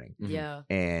in the morning. Yeah,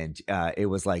 and it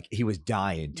was like he was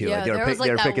dying too. Yeah, like there was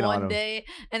like that picking one day,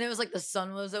 and it was like the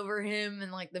sun was over him,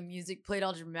 and like the music played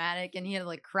all dramatic, and he had to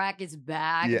like crack his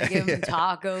back and give him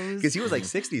tacos because he was like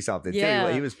 60 something. Yeah,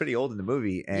 too. He was pretty old in the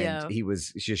movie, and he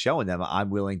was just showing them, "I'm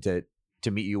willing to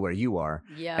meet you where you are."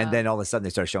 Yeah, and then all of a sudden they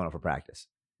start showing up for practice.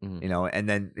 And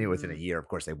then within a year, of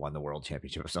course, they won the world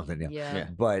championship or something. Yeah.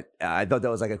 But I thought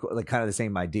that was like kind of the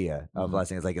same idea of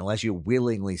blessing. It's like unless you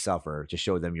willingly suffer to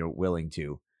show them you're willing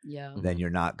to, then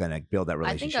you're not gonna build that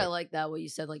relationship. I think I like that what you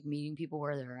said, like meeting people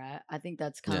where they're at. I think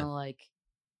that's kind of like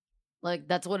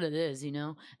that's what it is,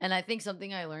 And I think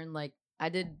something I learned, like I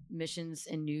did missions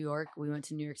in New York. We went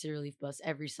to New York City Relief Bus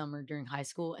every summer during high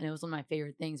school, and it was one of my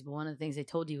favorite things. But one of the things they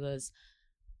told you was,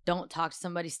 don't talk to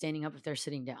somebody standing up if they're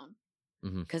sitting down.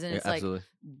 Because then it's like,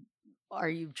 are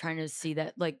you trying to see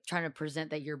that, like trying to present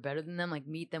that you're better than them? Like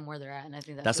meet them where they're at. And I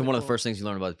think that's really one cool. of the first things you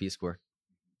learn about the Peace Corps.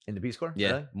 In the Peace Corps?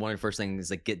 Yeah. Really? One of the first things is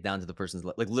like get down to the person's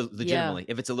like legitimately.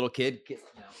 If it's a little kid, get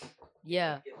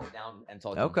down and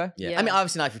talk to them. Yeah. I mean,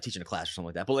 obviously not if you're teaching a class or something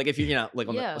like that. But like if you're like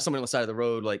on somebody on the side of the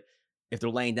road, like if they're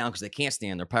laying down because they can't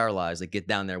stand, they're paralyzed, like get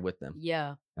down there with them.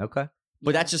 Yeah. Okay.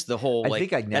 But that's just the whole. I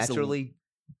think I naturally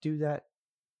do that,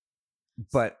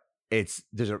 but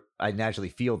I naturally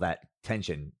feel that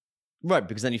tension. Right,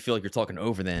 because then you feel like you're talking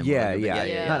over them. Yeah.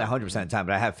 Not 100% of the time,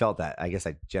 but I have felt that. I guess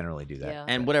I generally do that. Yeah.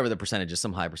 And whatever the percentage is,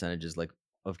 some high percentages like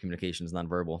of communication is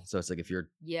nonverbal. So it's like if you're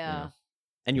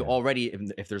And you already,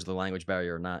 if there's the language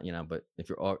barrier or not, but if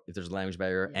there's a language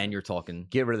barrier and you're talking,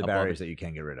 get rid of the barriers that you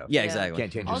can get rid of. Yeah, exactly.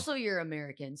 Can't change. Also, you're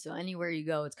American, so anywhere you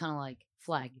go, it's kind of like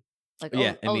flag. Like, Yeah,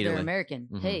 oh, they're immediately. American.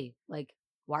 Mhm. Hey, like,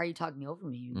 why are you talking over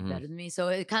me? You're Mhm. better than me. So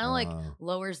it kind of like Oh.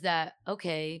 lowers that.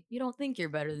 Okay, you don't think you're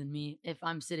better than me if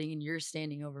I'm sitting and you're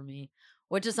standing over me,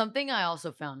 which is something I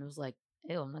also found. It was like,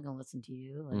 ew, I'm not gonna listen to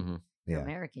you. Like, Mhm. you're Yeah.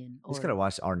 American. Just Or- gotta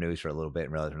watch our news for a little bit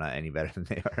and realize we're not any better than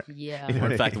they are. Yeah. You know Or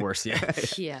what in I fact, mean? worse. Yeah.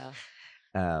 Yeah.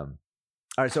 All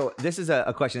right, so this is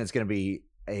a question that's going to be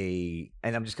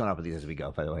and I'm just coming up with these as we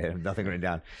go, by the way. I have nothing written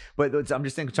down. But I'm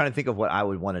just trying to think of what I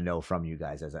would want to know from you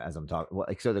guys as I'm talking.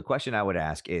 So the question I would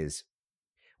ask is,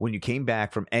 when you came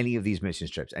back from any of these mission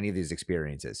trips, any of these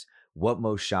experiences, what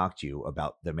most shocked you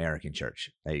about the American church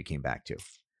that you came back to?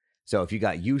 So if you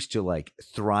got used to like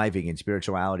thriving in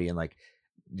spirituality and like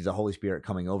the Holy Spirit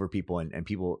coming over people and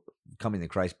people coming to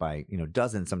Christ by,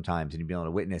 dozens sometimes, and you be able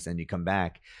to witness, and you come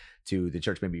back to the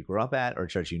church maybe you grew up at or a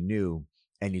church you knew,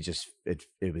 and you just,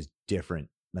 it was different.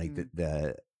 Like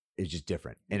it's just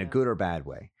different in a good or bad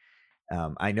way.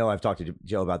 I know I've talked to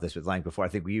Joe about this with Lang before. I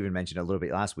think we even mentioned a little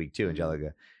bit last week too,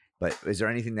 Angelica. But is there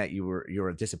anything that you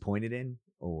were disappointed in,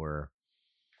 or?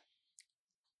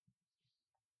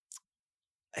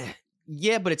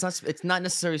 Yeah, but it's not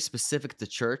necessarily specific to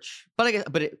church. But I guess,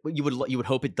 you would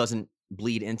hope it doesn't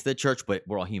bleed into the church. But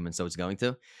we're all human, so it's going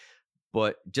to.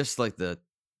 But just like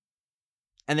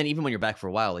and then even when you're back for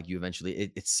a while, like you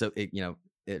eventually, it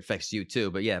affects you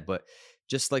too. But yeah, but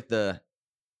just like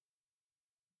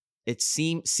it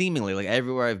seemingly like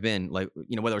everywhere I've been, like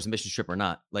whether it's a mission trip or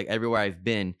not, like everywhere I've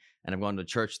been and I've gone to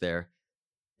church there,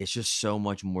 it's just so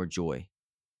much more joy.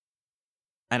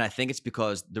 And I think it's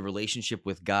because the relationship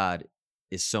with God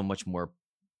is so much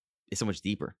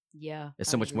deeper. Yeah. It's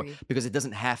so much more, because it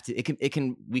doesn't have to,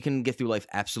 we can get through life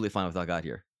absolutely fine without God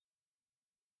here.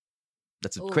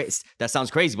 That's crazy. That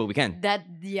sounds crazy, but we can.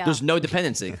 There's no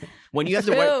dependency. When you have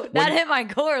to worry, that hit my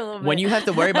core a little bit. When you have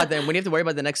to worry about that, when you have to worry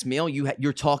about the next meal,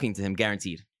 you're talking to him,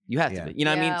 guaranteed. You have to be. You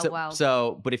know what I mean?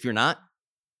 So, wow. But if you're not,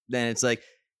 then it's like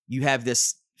you have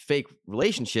this fake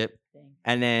relationship,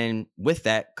 and then with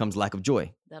that comes lack of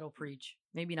joy. That'll preach.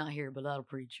 Maybe not here, but that'll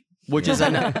preach. Which is I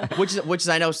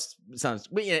know sounds.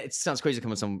 It sounds crazy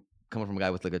coming from a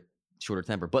guy with like a shorter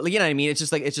temper, but like, you know what I mean? It's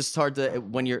just hard to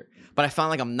when you're. But I found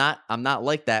like I'm not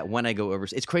like that when I go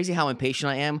overseas. It's crazy how impatient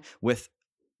I am with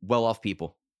well-off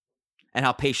people, and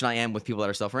how patient I am with people that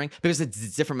are suffering, because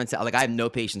it's different mentality. Like I have no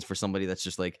patience for somebody that's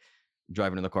just like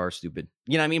driving in the car stupid.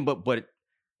 You know what I mean? But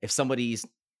if somebody's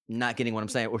not getting what I'm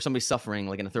saying, or somebody's suffering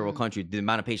like in a third world country, the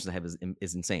amount of patience I have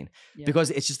is insane. Yeah. Because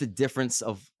it's just a difference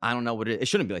of, I don't know what it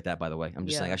shouldn't be like that, by the way. I'm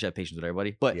just saying I should have patience with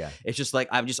everybody. But it's just like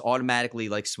I've just automatically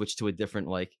like switched to a different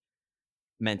like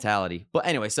mentality. But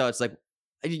anyway, so it's like,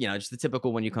 just the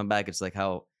typical when you come back, it's like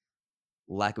how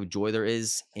lack of joy there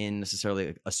is in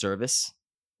necessarily a service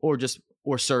or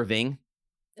serving.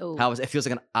 Oh. How it feels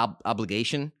like an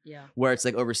obligation. Yeah. Where it's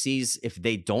like overseas, if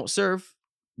they don't serve,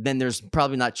 then there's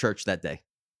probably not church that day.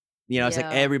 It's like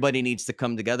everybody needs to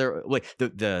come together. Like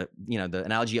the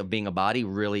analogy of being a body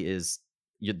really is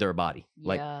their body.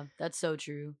 Like, yeah, that's so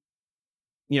true.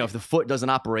 If the foot doesn't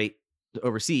operate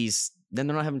overseas, then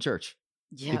they're not having church.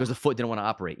 Yeah. Because the foot didn't want to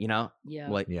operate, Yeah.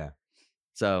 Like, yeah.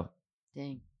 So,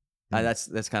 dang.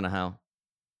 That's kind of how,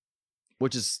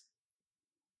 which is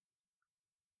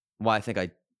why I think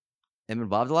I am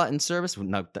involved a lot in service.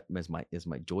 No, is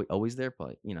my joy always there?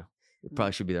 But, it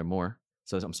probably should be there more.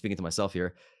 So I'm speaking to myself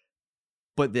here.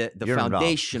 But the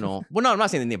foundational, well, no, I'm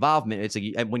not saying the involvement. It's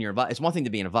like when you're involved, it's one thing to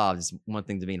be involved. It's one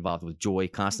thing to be involved with joy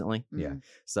constantly. Yeah.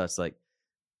 So it's like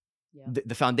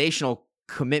the foundational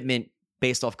commitment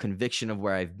based off conviction of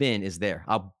where I've been is there.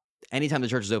 Anytime the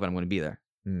church is open, I'm going to be there.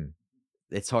 Mm.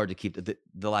 It's hard to keep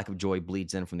the lack of joy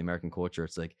bleeds in from the American culture.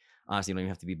 It's like, honestly, you don't even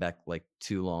have to be back like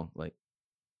too long, like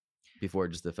before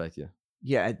it just affects you.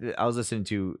 Yeah, I was listening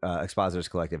to Expositors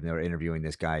Collective, and they were interviewing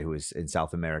this guy who was in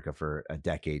South America for a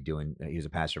decade he was a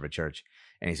pastor of a church.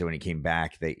 And he said when he came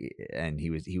back, I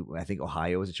think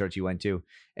Ohio was a church he went to,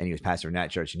 and he was pastor in that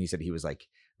church. And he said he was like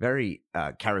very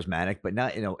charismatic, but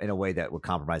not in a way that would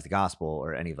compromise the gospel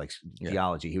or any of like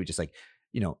theology. He was just like,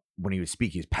 when he would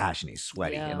speak, he was passionate, he's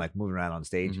sweaty and like moving around on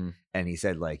stage. Mm-hmm. And he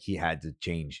said like he had to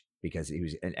change because he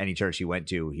was in any church he went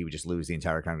to, he would just lose the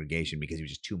entire congregation because he was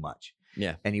just too much.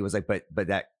 Yeah. And he was like, but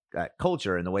that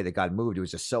culture and the way that God moved, it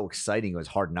was just so exciting. It was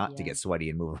hard not to get sweaty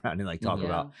and move around and like talk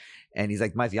about. And he's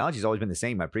like, my theology's always been the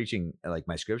same. My preaching, like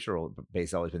my scriptural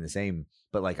base, always been the same.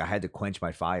 But like I had to quench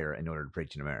my fire in order to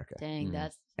preach in America. Dang,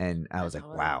 and I was like,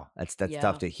 hard. Wow, that's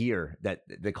tough to hear that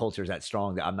the culture is that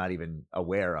strong that I'm not even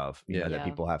aware of. You know, that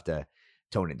people have to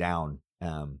tone it down.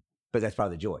 But that's part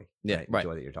of the joy. Yeah, right? right. The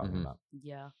joy that you're talking about.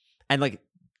 Yeah. And like,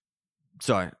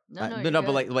 sorry, No, but you're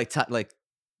good. like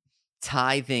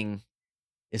tithing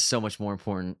is so much more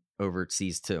important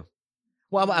overseas too.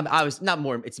 Well, I was not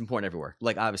more. It's important everywhere.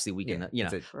 Like obviously we can,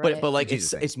 it's a- Right. but like It's a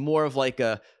Jesus thing. it's more of like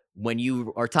a when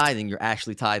you are tithing, you're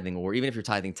actually tithing, or even if you're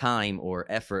tithing time or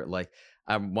effort. Like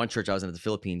one church I was in the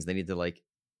Philippines, they need to like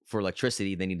for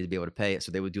electricity, they needed to be able to pay it,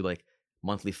 so they would do like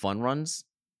monthly fun runs,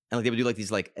 and like they would do like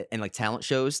these like and like talent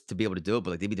shows to be able to do it.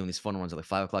 But like they'd be doing these fun runs at like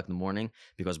 5 o'clock in the morning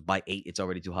because by 8 it's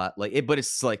already too hot. Like it, but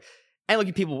it's like. And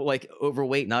like people like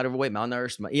overweight, not overweight,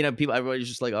 malnourished, people. Everybody's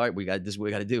just like, all right, we got this. What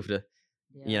we got to do for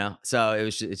the, So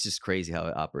it's just crazy how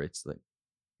it operates. Like,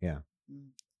 Yeah. Mm.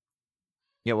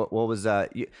 Yeah. What was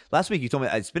last week? You told me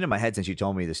it's been in my head since you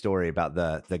told me the story about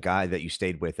the guy that you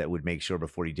stayed with that would make sure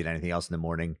before you did anything else in the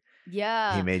morning.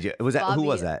 Yeah. He made you. Was that who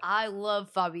was Fabi, that? I love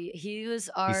Fabi. He was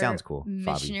our sounds cool, Fabi.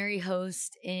 missionary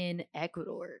host in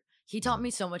Ecuador. He taught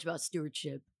me so much about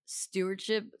stewardship.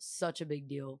 Stewardship, such a big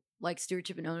deal. Like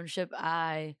stewardship and ownership.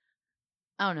 I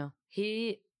don't know.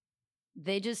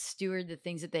 They just steward the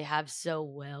things that they have so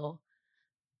well.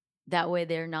 That way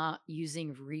they're not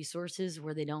using resources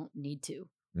where they don't need to.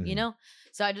 Mhm. You know?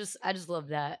 So I just love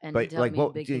that. And But, he taught like, me a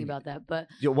what big did- thing about that. But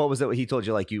What was it? He told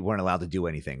you like you weren't allowed to do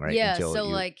anything, right? yeah, Until so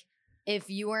you- like if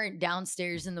you weren't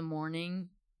downstairs in the morning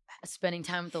spending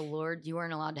time with the Lord, you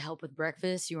weren't allowed to help with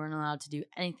breakfast. You weren't allowed to do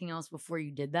anything else before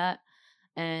you did that.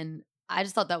 And I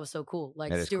just thought that was so cool. Like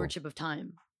That is cool. stewardship of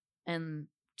time and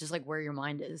just like where your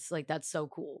mind is. Like that's so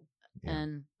cool. Yeah.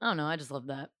 And I don't know, I just love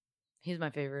that. He's my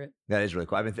favorite. That is really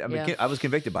cool. Yeah. I was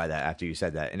convicted by that after you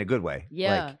said that in a good way.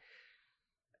 Yeah. Like,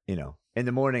 in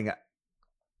the morning,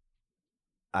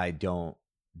 I don't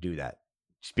do that.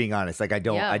 Just being honest, like I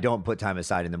don't put time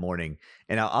aside in the morning,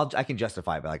 and I can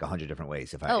justify it by like 100 different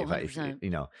ways if I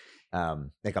 100%.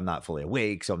 like I'm not fully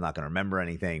awake, so I'm not going to remember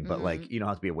anything. But like Mhm. you don't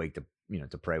have to be awake to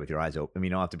to pray with your eyes open. I mean,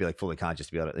 you don't have to be like fully conscious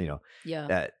to be able to Yeah.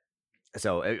 that.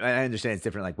 So I understand it's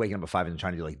different. Like waking up at 5 and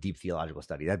trying to do like deep theological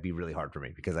study, that'd be really hard for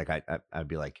me because like I'd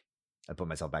be like I'd put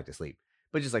myself back to sleep.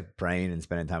 But just like praying and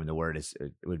spending time in the Word it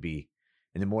would be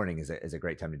in the morning is a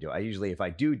great time to do it. I usually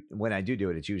when I do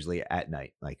it, it's usually at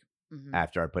night, like Mhm.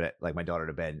 after I put it like my daughter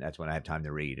to bed. That's when I have time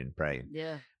to read and pray.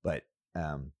 Yeah. But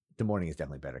the morning is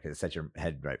definitely better because it sets your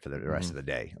head right for the rest of the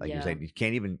day. Like you're Yeah.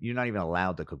 saying, you're not even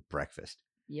allowed to cook breakfast.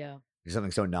 Yeah. There's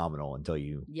something so nominal until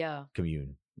you Yeah.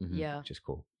 commune, Yeah. which is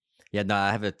cool. Yeah, no,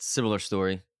 I have a similar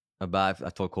story about. I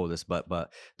told Cole this, but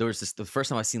there was the first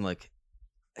time I seen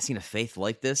a faith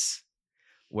like this,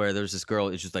 where there's this girl.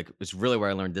 It's just like it's really where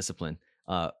I learned discipline.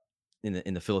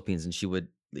 In the Philippines, and she would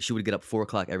get up 4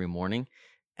 o'clock every morning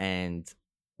and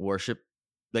worship,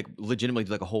 like legitimately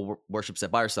do like a whole worship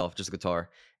set by herself, just a guitar,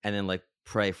 and then like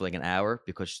pray for like an hour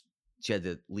because she had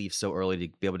to leave so early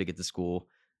to be able to get to school.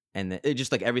 And then it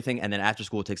just like everything. And then after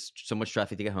school, it takes so much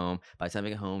traffic to get home. By the time you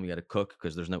get home, you got to cook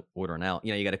because there's no ordering out.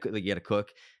 You got to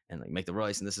cook and like make the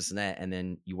rice and this and that. And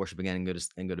then you worship again and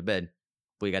go to bed.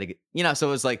 But you got to get, so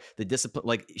it was like the discipline.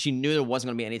 Like she knew there wasn't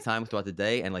going to be any time throughout the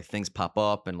day, and like things pop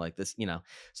up and like this,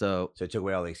 So it took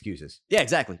away all the excuses. Yeah,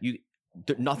 exactly.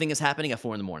 Nothing is happening at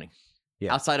 4 a.m.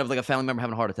 Yeah. Outside of like a family member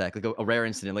having a heart attack, like a rare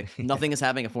incident, like nothing is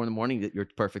happening at 4 a.m. Your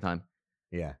perfect time.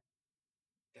 Yeah.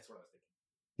 That's what I was thinking.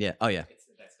 Yeah. Oh yeah. It's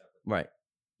that stuff. Right.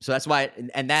 So that's why,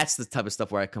 and that's the type of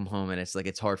stuff where I come home and it's like,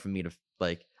 it's hard for me to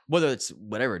like, whether it's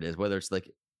whatever it is, whether it's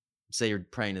like, say you're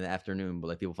praying in the afternoon, but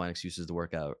like people find excuses to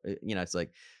work out. It's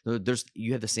like,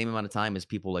 you have the same amount of time as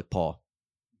people like Paul.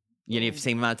 You have the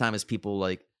same amount of time as people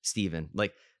like Stephen.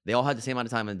 Like they all had the same amount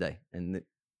of time in the day. And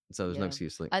so there's no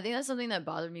excuse. Like, I think that's something that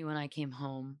bothered me when I came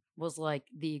home was like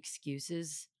the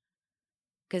excuses.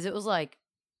 Cause it was like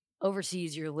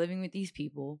overseas, you're living with these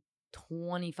people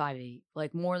 25/8,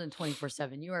 like more than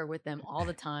 24/7. You are with them all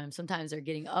the time. Sometimes they're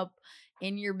getting up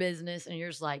in your business and you're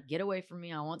just like, get away from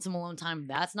me. I want some alone time.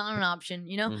 That's not an option,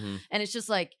 Mhm. And it's just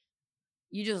like,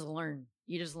 you just learn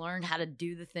how to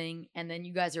do the thing. And then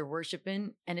you guys are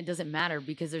worshiping and it doesn't matter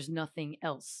because there's nothing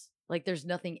else. Like there's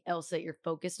nothing else that you're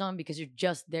focused on because you're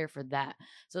just there for that.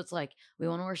 So it's like, we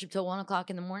want to worship till 1 o'clock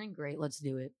in the morning. Great. Let's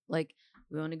do it. Like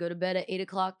we want to go to bed at 8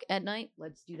 o'clock at night.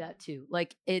 Let's do that too.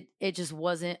 Like it just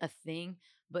wasn't a thing,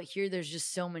 but here there's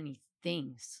just so many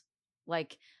things.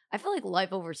 Like I feel like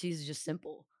life overseas is just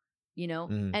simple,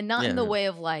 and not in the way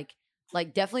of like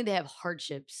definitely they have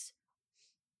hardships,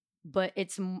 but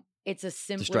it's a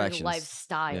simpler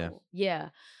lifestyle. Yeah.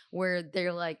 Where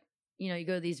they're like, you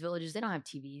go to these villages, they don't have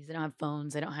TVs, they don't have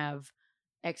phones, they don't have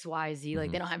XYZ,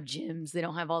 like they don't have gyms, they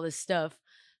don't have all this stuff.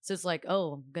 So it's like,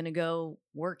 oh, I'm gonna go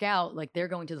work out. Like they're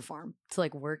going to the farm to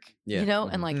like work,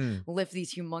 and like lift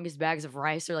these humongous bags of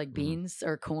rice or like beans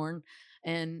or corn.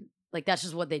 And like that's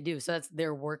just what they do. So that's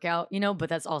their workout, but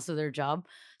that's also their job.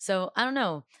 So I don't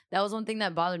know. That was one thing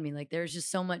that bothered me. Like there's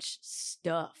just so much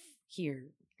stuff here.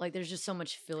 Like there's just so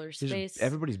much filler space.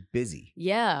 Everybody's busy.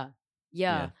 Yeah.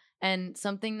 Yeah. And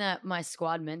something that my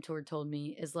squad mentor told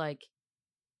me is like,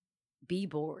 be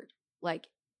bored. Like,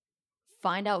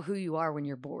 find out who you are when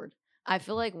you're bored. I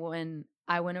feel like when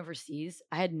I went overseas,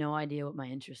 I had no idea what my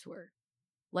interests were.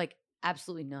 Like,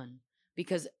 absolutely none.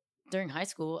 Because during high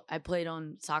school, I played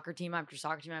on soccer team after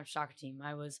soccer team after soccer team.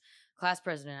 I was class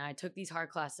president. I took these hard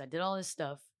classes. I did all this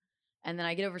stuff. And then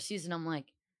I get overseas and I'm like,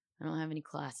 I don't have any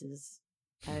classes.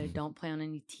 I don't play on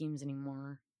any teams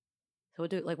anymore. So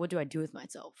what do I do with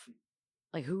myself?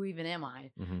 Like, who even am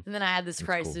I? And then I had this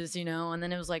crisis, and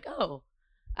then it was like, oh,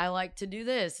 I like to do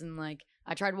this. And like,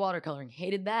 I tried watercoloring,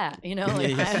 hated that,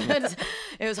 like,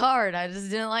 it was hard. I just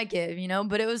didn't like it,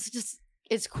 but it was just,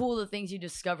 it's cool the things you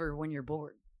discover when you're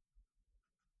bored.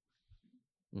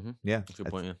 Yeah. That's a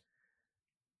good point.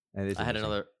 That is I had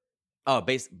interesting.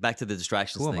 another, back to the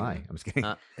distractions Who thing. am I? I'm just kidding.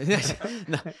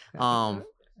 No,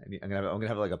 I'm gonna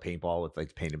have like a paintball with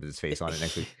like painted with his face on it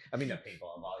next week. I mean, not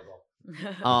paintball, volleyball.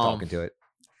 I'm talking to it.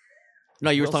 No,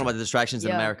 you were Wilson. talking about the distractions in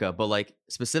Yeah. America, but like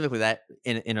specifically that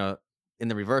in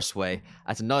the reverse way.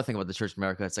 That's another thing about the Church of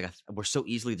America. It's like we're so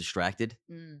easily distracted.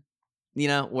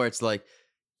 Where it's like,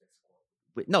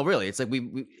 no, really, it's like I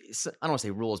don't want to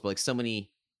say rules, but like so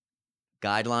many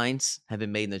guidelines have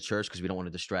been made in the church because we don't want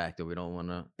to distract or we don't want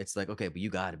to. It's like, okay, but you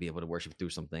got to be able to worship through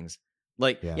some things.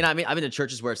 Like, Yeah. I mean, I've been to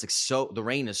churches where it's like the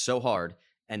rain is so hard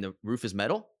and the roof is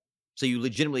metal. So you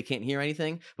legitimately can't hear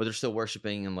anything, but they're still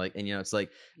worshiping and it's like,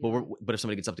 but if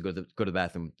somebody gets up to go to the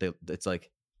bathroom, it's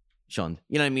like shunned.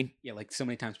 You know what I mean? Yeah, like so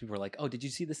many times people are like, "Oh, did you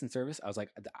see this in service?" I was like,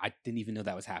 "I didn't even know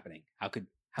that was happening. How could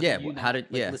Yeah, you how not,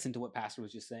 did- like, yeah. listen to what pastor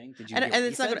was just saying? Did you? And hear what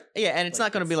it's he not said? gonna, and it's Like,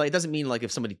 not gonna be it's- like, it doesn't mean like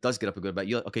if somebody does get up and go to bed,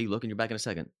 you look and you're back in a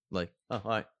second. Like, oh,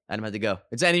 all right, Adam had to go.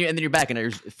 And then you're back and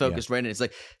you're focused right in. It's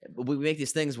like we make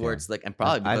these things where it's like, and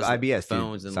probably because I of IBS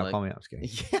phones dude. and Stop like, calling me out. I'm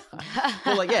just kidding. yeah.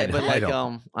 Well, like, yeah, but I like,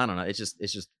 don't. I don't know. It's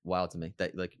just wild to me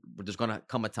that like there's gonna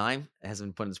come a time. It hasn't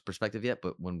been put in this perspective yet,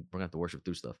 but when we're gonna have to worship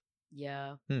through stuff.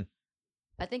 Yeah. Hmm.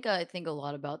 I think a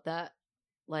lot about that.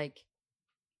 Like,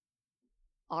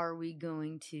 are we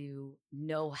going to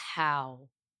know how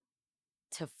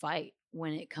to fight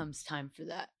when it comes time for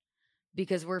that?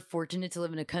 Because we're fortunate to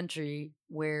live in a country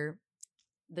where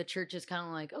the church is kind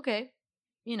of like, okay,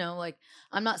 like,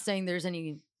 I'm not saying there's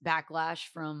any backlash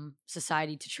from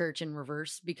society to church in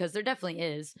reverse, because there definitely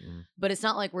is, but it's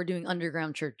not like we're doing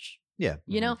underground church, Yeah.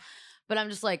 But I'm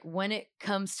just like, when it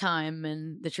comes time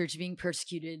and the church is being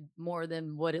persecuted more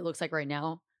than what it looks like right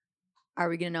now, are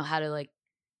we going to know how to like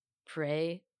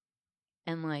pray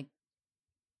and like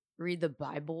read the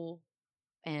Bible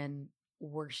and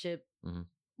worship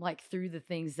like through the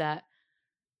things that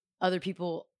other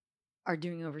people are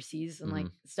doing overseas and like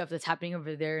stuff that's happening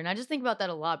over there? And I just think about that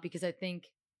a lot, because I think,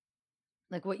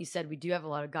 like what you said, we do have a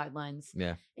lot of guidelines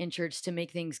in church to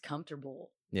make things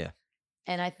comfortable. Yeah.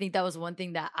 And I think that was one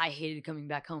thing that I hated coming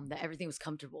back home, that everything was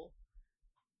comfortable.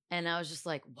 And I was just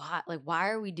like, why? Like, why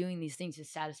are we doing these things to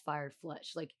satisfy our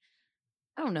flesh? Like,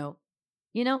 I don't know.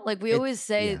 Like we always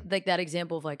say like that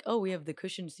example of like, oh, we have the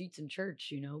cushioned seats in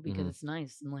church, because it's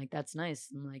nice. And like, that's nice.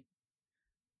 And like,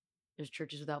 there's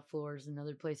churches without floors and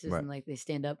other places and like they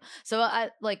stand up. So I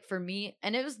like, for me,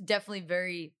 and it was definitely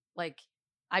very like,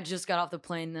 I just got off the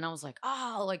plane and then I was like,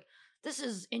 oh, like this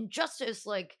is injustice.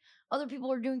 Like other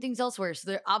people are doing things elsewhere. So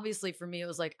there, obviously for me, it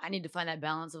was like, I need to find that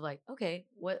balance of like, okay,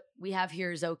 what we have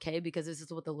here is okay because this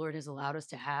is what the Lord has allowed us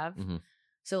to have.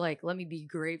 So like, let me be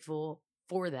grateful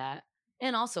for that.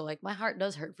 And also like my heart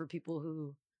does hurt for people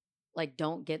who like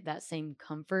don't get that same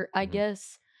comfort, I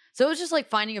guess. So it was just like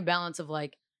finding a balance of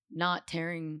like not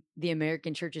tearing the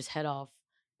American church's head off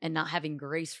and not having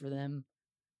grace for them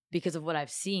because of what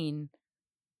I've seen,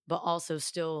 but also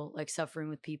still like suffering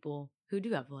with people who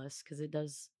do have less, because it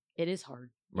is hard.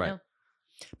 You know?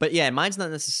 But yeah, mine's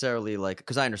not necessarily like,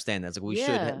 because I understand that. It's like we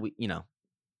Yeah. should,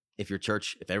 if your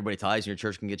church, if everybody ties and your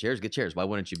church can get chairs. Why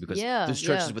wouldn't you? Because Yeah, there's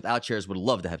churches yeah. without chairs would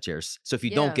love to have chairs. So if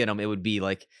you Yeah. don't get them, it would be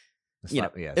like, Yeah.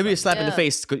 it'd be a slap in the Yeah.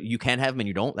 face. You can have them and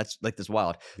you don't. That's like this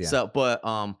wild. Yeah. So, but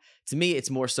to me, it's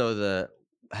more so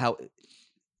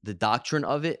the doctrine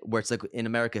of it, where it's like in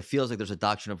America, it feels like there's a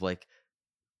doctrine of like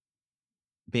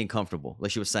being comfortable,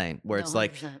 like she was saying, where No, it's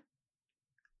like 100%.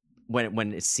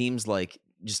 when it seems like,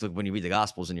 just like when you read the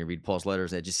Gospels and you read Paul's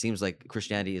letters, it just seems like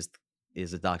Christianity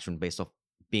is a doctrine based off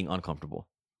being uncomfortable,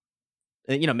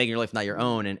 and making your life not your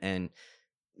own, and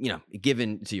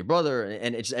given to your brother,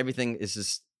 and it's just everything is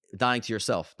just dying to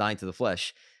yourself, dying to the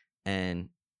flesh, and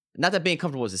not that being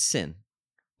comfortable is a sin,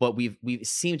 but we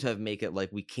seem to have make it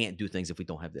like we can't do things if we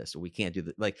don't have this, or we can't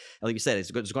do like you said,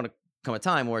 there's going to come a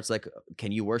time where it's like,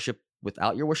 can you worship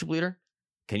without your worship leader?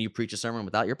 Can you preach a sermon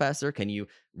without your pastor? Can you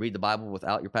read the Bible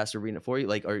without your pastor reading it for you?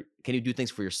 Like, or can you do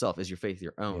things for yourself? Is your faith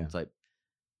your own type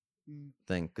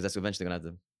thing? Because that's eventually going to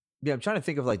have to. Yeah, I'm trying to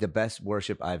think of like the best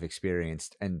worship I've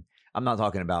experienced, and I'm not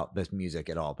talking about best music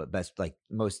at all, but best, like,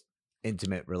 most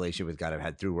intimate relationship with God I've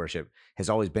had through worship has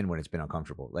always been when it's been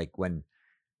uncomfortable. Like when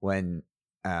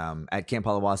at Camp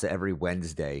Palawasa, every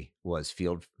Wednesday was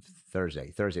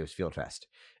Thursday was Field Fest,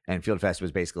 and Field Fest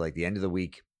was basically like the end of the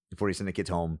week before you send the kids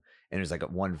home, and there's like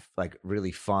one like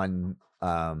really fun.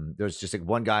 There's just like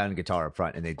one guy on a guitar up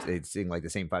front, and they'd sing like the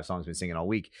same 5 songs we've been singing all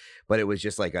week, but it was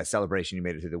just like a celebration. You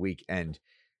made it through the week, and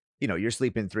you're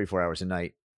sleeping 3-4 hours a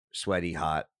night, sweaty,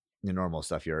 hot, the normal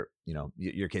stuff. Your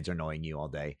kids are annoying you all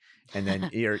day, and then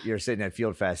you're sitting at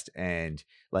Field Fest, and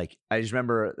like I just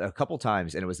remember a couple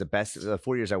times, and it was the best. The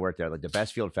 4 years I worked there, like the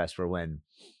best Field Fest were when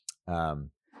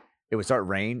it would start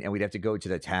rain, and we'd have to go to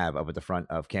the tab up at the front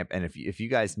of camp. And if you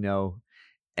guys know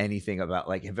anything about,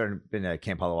 like, have ever been to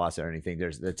Camp Palawasa or anything,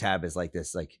 there's the tab is like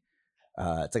this, like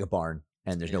it's like a barn,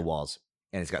 and there's no walls,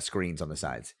 and it's got screens on the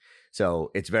sides,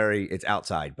 so it's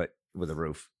outside but with a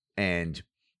roof. And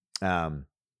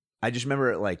I just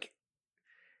remember like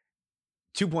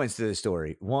 2 points to the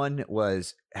story. One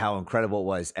was how incredible it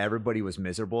was. Everybody was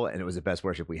miserable, and it was the best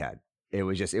worship we had. It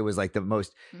was like the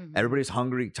most, everybody was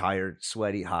hungry, tired,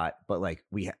 sweaty, hot, but like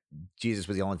Jesus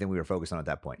was the only thing we were focused on at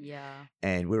that point. Yeah.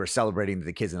 And we were celebrating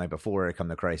the kids the night before come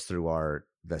to Christ through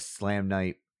the slam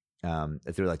night,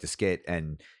 through like the skit,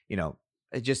 and,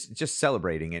 just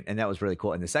celebrating it. And that was really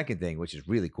cool. And the second thing, which is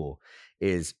really cool,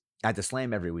 is at the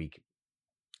slam every week.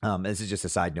 This is just a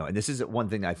side note, and this is one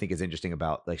thing I think is interesting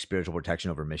about like spiritual protection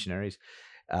over missionaries.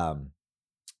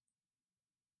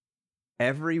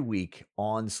 Every week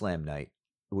on Slam Night,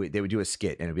 they would do a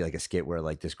skit, and it'd be like a skit where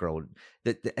like this girl,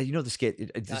 the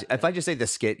skit. If I just say the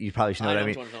skit, you probably should know what I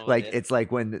mean. Like it's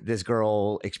like when this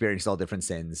girl experienced all different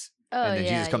sins, and then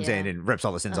Jesus comes in and rips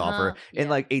all the sins off her in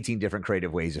like 18 different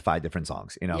creative ways of 5 different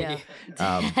songs.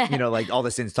 Like all the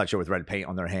sins touch her with red paint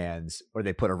on their hands, or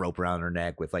they put a rope around her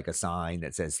neck with like a sign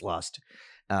that says lust.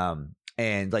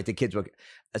 And like the kids were.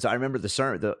 So I remember the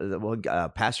sermon. The one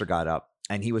pastor got up,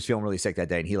 and he was feeling really sick that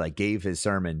day, and he like gave his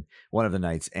sermon one of the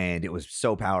nights, and it was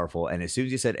so powerful. And as soon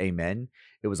as he said amen,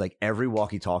 it was like every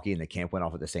walkie-talkie in the camp went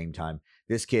off at the same time.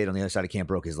 This kid on the other side of camp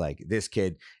broke his leg. This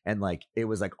kid, and like it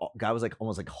was like guy was like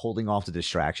almost like holding off the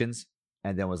distractions,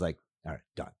 and then was like, all right,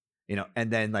 done.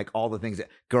 And then like all the things, that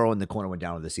girl in the corner went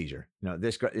down with a seizure.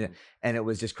 This girl, and it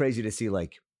was just crazy to see,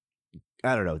 like,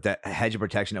 I don't know, that hedge of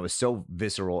protection that was so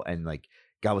visceral, and like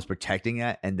God was protecting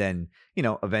it, and then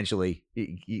eventually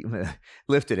he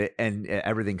lifted it, and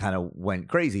everything kind of went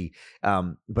crazy.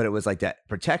 But it was like that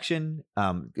protection.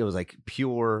 It was like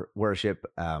pure worship.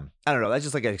 I don't know. That's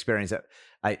just like an experience that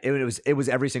it was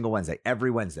every single Wednesday. Every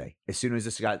Wednesday, as soon as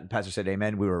the pastor said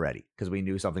amen, we were ready, because we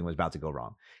knew something was about to go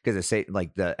wrong, because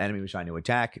the enemy was trying to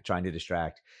attack, trying to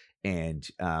distract, and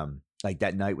like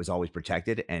that night was always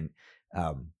protected. And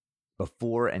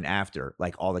before and after,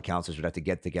 like all the counselors would have to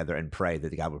get together and pray that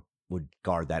the God would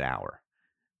guard that hour.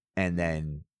 And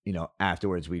then,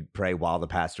 afterwards we'd pray while the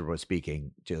pastor was speaking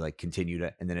to like continue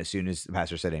to, and then as soon as the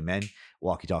pastor said amen,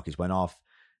 walkie-talkies went off.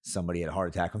 Somebody had a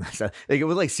heart attack on that side. Like it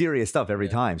was like serious stuff every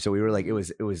time. So we were like,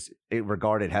 it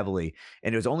regarded heavily.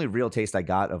 And it was the only real taste I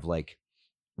got of like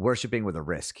worshiping with a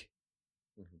risk.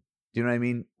 Mm-hmm. Do you know what I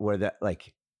mean? Where that,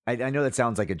 like, I know that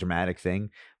sounds like a dramatic thing,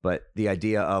 but the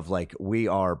idea of like, we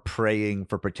are praying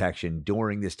for protection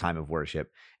during this time of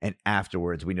worship, and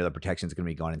afterwards we know the protection is going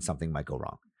to be gone and something might go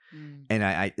wrong. And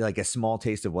I like a small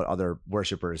taste of what other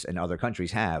worshipers in other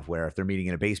countries have, where if they're meeting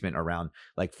in a basement around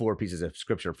like 4 pieces of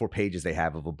scripture, 4 pages they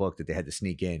have of a book that they had to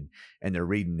sneak in, and they're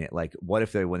reading it. Like, what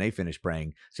if when they finish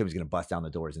praying, somebody's going to bust down the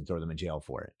doors and throw them in jail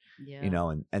for it? Yeah.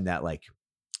 And that, like,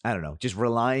 I don't know, just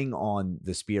relying on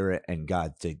the Spirit and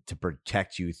God to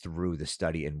protect you through the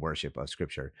study and worship of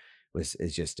Scripture is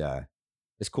just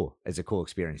it's cool. It's a cool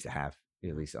experience to have,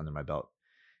 at least under my belt.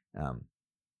 And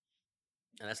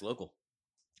that's local.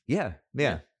 Yeah.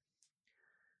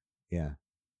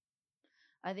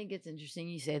 I think it's interesting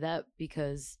you say that,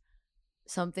 because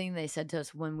something they said to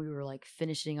us when we were like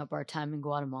finishing up our time in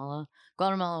Guatemala,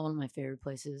 one of my favorite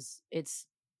places. It's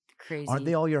crazy. Aren't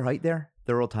they all your height there?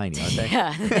 They're all tiny, aren't they?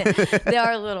 Yeah, they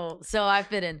are little. So I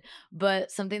fit in. But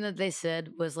something that they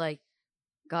said was like,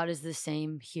 God is the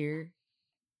same here,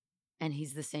 and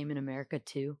he's the same in America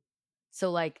too.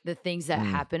 So like the things that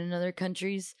happen in other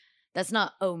countries, that's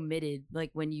not omitted.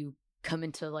 Like when you come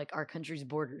into like our country's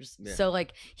borders. Yeah. So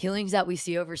like healings that we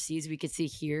see overseas, we could see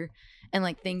here, and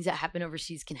like things that happen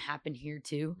overseas can happen here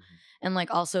too. And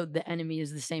like also the enemy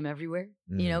is the same everywhere,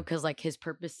 you know, because like his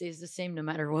purpose stays the same no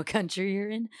matter what country you're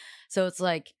in. So it's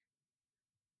like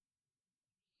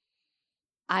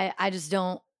I just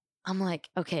don't. I'm like,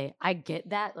 okay, I get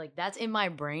that, like that's in my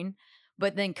brain,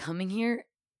 but then coming here,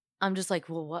 I'm just like,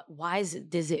 well, what? Why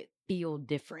does it feel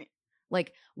different?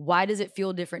 Like, why does it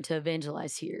feel different to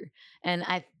evangelize here? And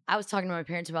I was talking to my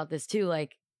parents about this too.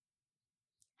 Like,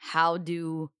 how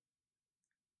do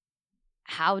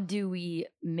we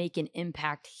make an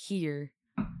impact here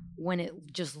when it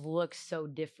just looks so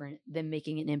different than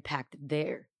making an impact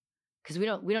there? Because we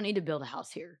don't need to build a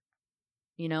house here,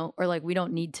 you know, or like we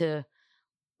don't need to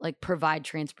like provide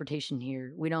transportation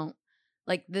here. We don't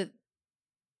like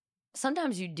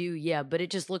sometimes you do, yeah, but it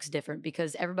just looks different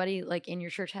because everybody like in your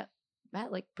church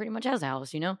like pretty much has a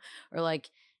house, you know, or like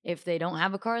if they don't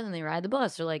have a car, then they ride the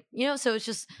bus, or like, you know, so it's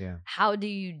just how do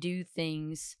you do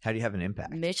things? How do you have an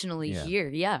impact missionally here?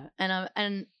 Yeah.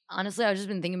 And honestly, I've just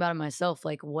been thinking about it myself.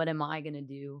 Like, what am I going to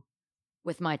do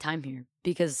with my time here?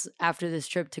 Because after this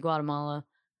trip to Guatemala,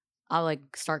 I'll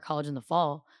like start college in the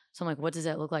fall. So I'm like, what does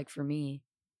that look like for me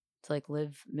to like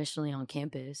live missionally on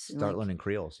campus? Start learning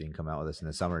Creole so you can come out with us in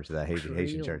the summer to that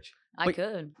Haitian church. I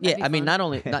could. Yeah, I mean, fun. not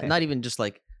only not even just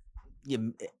like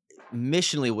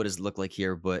missionally, what does it look like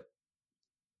here, but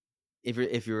if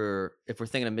we're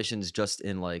thinking of missions just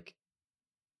in like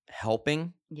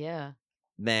helping,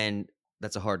 then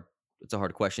that's a hard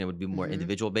question. It would be more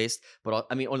individual based, but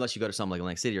I mean, unless you go to something like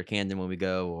Atlantic City or Camden when we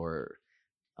go, or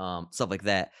stuff like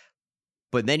that.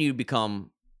 But then you become,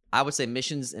 I would say,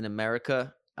 missions in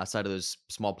America outside of those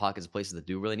small pockets of places that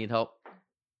do really need help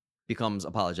becomes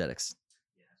apologetics.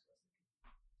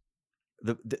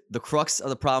 The crux of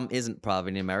the problem isn't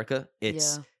poverty in America.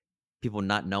 It's people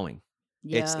not knowing.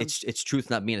 Yeah. It's truth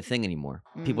not being a thing anymore.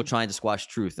 People trying to squash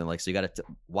truth, and like, so you got to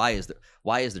why is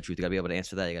the truth? You got to be able to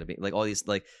answer that. You got to be like all these,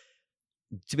 like,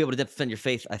 to be able to defend your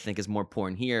faith, I think is more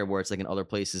important here, where it's like in other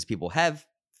places people have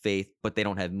faith but they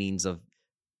don't have means of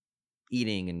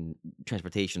eating and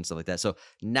transportation, stuff like that. So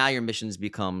now your missions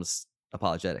becomes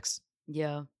apologetics.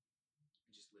 Yeah,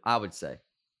 I would say,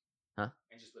 huh?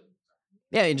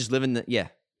 Yeah, and just live in the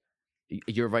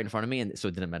You're right in front of me, and so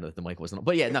it didn't matter that the mic wasn't on.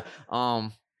 But yeah,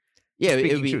 no, yeah,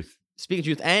 speaking truth, speaking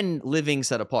truth, and living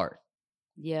set apart.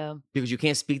 Yeah, because you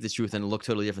can't speak the truth and look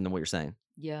totally different than what you're saying.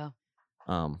 Yeah,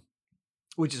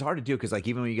 which is hard to do because, like,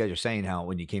 even when you guys are saying how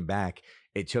when you came back,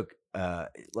 it took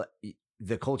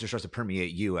the culture starts to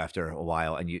permeate you after a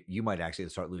while, and you might actually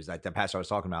start losing that. The pastor I was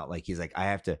talking about, like, he's like,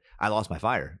 I lost my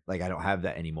fire, like I don't have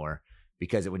that anymore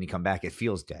because when you come back, it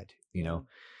feels dead, you know.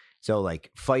 So like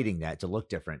fighting that to look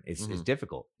different is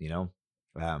difficult, you know.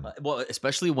 Well,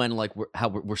 especially when like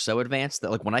we're so advanced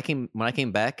that like when I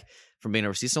came back from being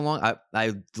overseas so long,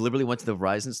 I deliberately went to the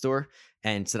Verizon store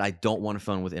and said, I don't want a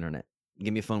phone with internet.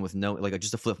 Give me a phone with no, like,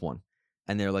 just a flip one.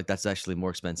 And they're like, that's actually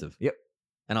more expensive. Yep.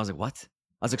 And I was like, what?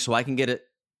 I was like, so I can get it.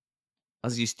 I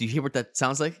was like, do you hear what that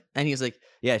sounds like? And he's like,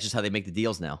 yeah, it's just how they make the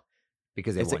deals now.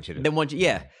 Because they want you to. They want you,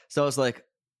 yeah. So I was like,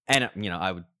 and you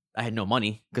know, I had no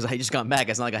money because I had just gotten back.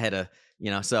 It's not like I had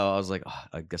so I was like, oh,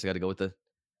 I guess I got to go with the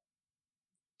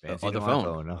other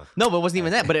phone. No, but it wasn't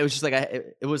even that. But it was just like,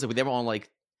 it was, they were on like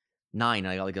 9, and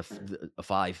I got like a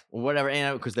 5 or whatever.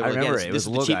 And because they were like, it was a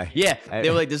little guy. Yeah, they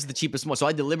were like, this is the cheapest one. So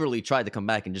I deliberately tried to come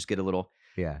back and just get a little.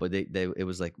 Yeah. But it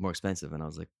was like more expensive, and I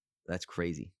was like, that's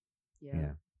crazy.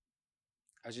 Yeah.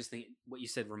 I was just thinking, what you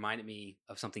said reminded me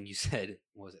of something you said.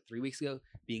 What was it, 3 weeks ago?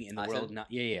 Being in the world, not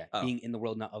Oh. Being in the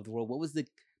world, not of the world. What was the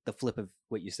flip of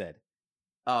what you said?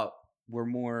 We're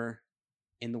more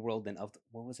in the world than of.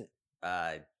 What was it?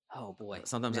 Oh boy!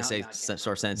 Sometimes I say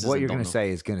short sentences. What you're going to say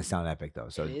is going to sound epic, though.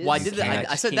 So well, I did that.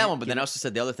 I said that one, but then I also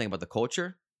said the other thing about the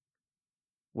culture,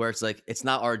 where it's like it's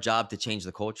not our job to change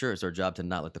the culture; it's our job to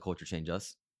not let the culture change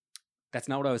us. That's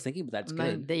not what I was thinking, but that's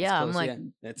good. I'm like,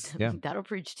 that's that'll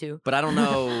preach too. But I don't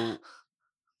know.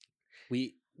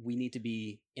 we need to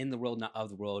be in the world, not of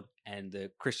the world, and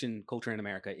the Christian culture in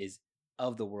America is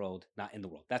of the world, not in the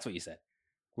world. That's what you said.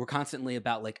 We're constantly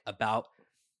about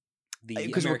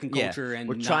the American culture, and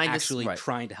we're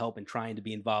trying to help and trying to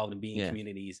be involved and being in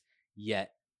communities.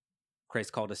 Yet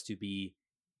Christ called us to be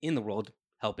in the world,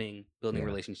 helping, building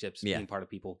relationships, being part of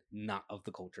people, not of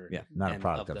the culture. Yeah, not a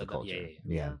product of the culture.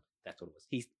 Yeah. That's what it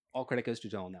was. All credit goes to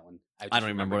Joe on that one. I don't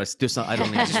remember what I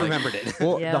don't. I just remembered it.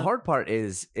 Well, the hard part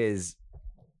is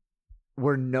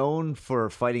we're known for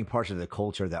fighting parts of the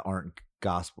culture that aren't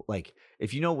gospel. Like,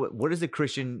 if you know what is the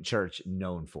Christian church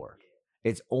known for?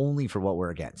 it's only for what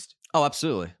we're against. Oh,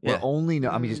 absolutely. We're Yeah. only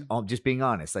I mean, just being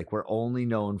honest, like we're only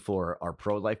known for our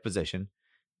pro-life position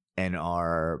and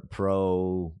our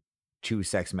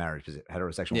two-sex marriage position,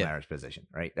 heterosexual marriage position,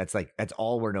 right? That's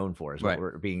all we're known for is what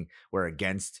we're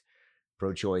against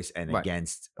pro-choice and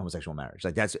against homosexual marriage.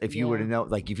 Like that's, if you were to know,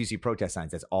 like if you see protest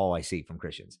signs, that's all I see from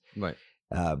Christians. Right.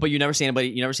 But you never see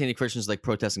any Christians like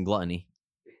protesting gluttony.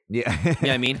 Yeah. You know what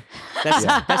I mean? That's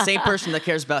that same person that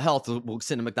cares about health will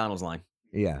sit in a McDonald's line.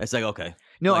 Yeah. It's like, okay.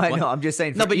 No, like, I know. I'm just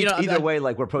saying. No, but either way,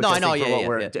 like we're protesting I know, for what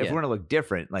we're. yeah. If we're going to look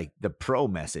different, like the pro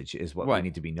message is what we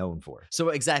need to be known for. So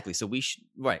exactly. So we should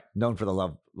known for the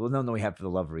love. Well, known that we have for the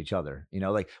love of each other. You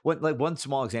know, like one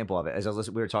small example of it. As I was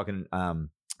listening, we were talking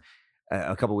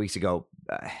a couple weeks ago.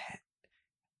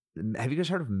 Have you guys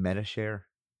heard of MetaShare?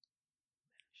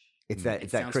 It's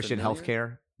that Christian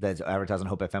healthcare that's advertised on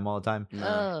Hope FM all the time.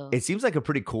 Oh. It seems like a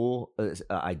pretty cool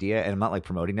idea, and I'm not like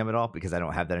promoting them at all because I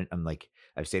don't have that. I'm like,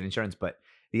 I have state insurance, but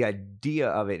the idea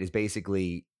of it is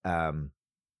basically so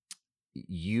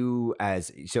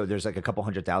there's like a couple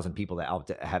 100,000 people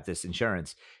that have this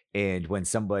insurance, and when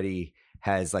somebody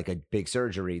has like a big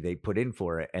surgery, they put in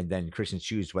for it, and then Christians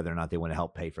choose whether or not they want to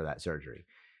help pay for that surgery.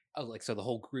 Oh, like so the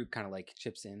whole group kind of like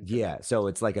chips in. Yeah, so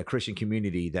it's like a Christian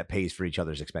community that pays for each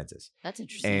other's expenses. That's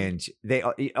interesting. And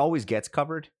it always gets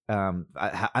covered. I'm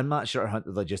not sure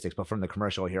the logistics, but from the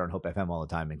commercial here on Hope FM all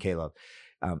the time, and Caleb,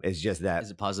 it's just that.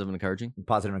 Is it positive and encouraging?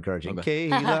 Positive and encouraging. Okay.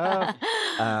 Caleb.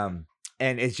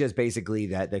 And it's just basically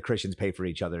that the Christians pay for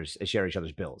share each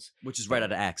other's bills. Which is right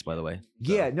out of Acts, by the way.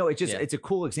 So, yeah, no, it's a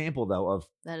cool example though of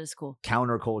that is cool.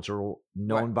 Countercultural,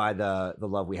 known by the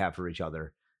love we have for each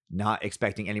other. Not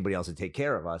expecting anybody else to take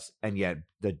care of us, and yet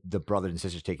the brothers and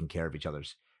sisters taking care of each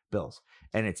other's bills.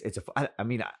 And I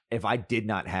mean, if I did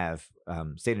not have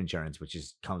state insurance, which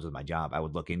comes with my job, I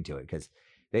would look into it because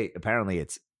apparently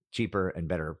it's cheaper and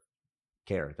better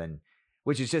care than,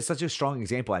 which is just such a strong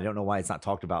example. I don't know why it's not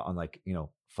talked about on like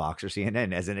Fox or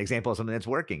CNN as an example of something that's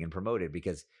working and promoted,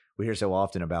 because we hear so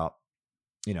often about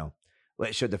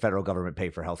should the federal government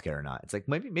pay for healthcare or not? It's like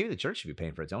maybe the church should be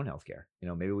paying for its own healthcare.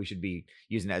 Maybe we should be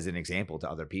using it as an example to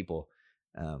other people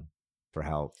for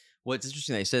how. Well, it's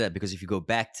interesting that you say that, because if you go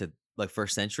back to like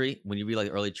first century, when you read like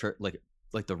early church,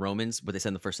 like the Romans, what they said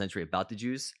in the first century about the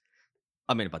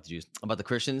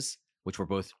Christians, which were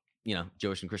both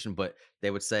Jewish and Christian, but they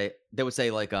would say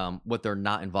like what they're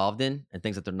not involved in and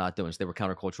things that they're not doing. So they were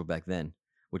countercultural back then,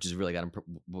 which is really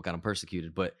what got them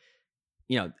persecuted. But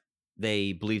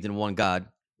they believed in one God.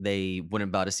 They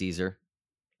wouldn't bow to Caesar,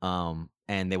 and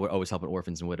they were always helping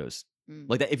orphans and widows.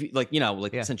 Like that. If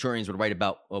you centurions would write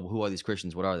about, who are these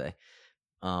Christians? What are they?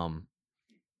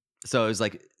 So it was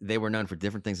like they were known for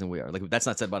different things than we are. Like that's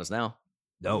not said about us now.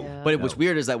 No. Yeah. But what's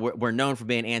weird is that we're known for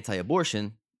being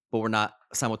anti-abortion, but we're not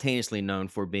simultaneously known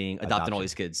for being adopting all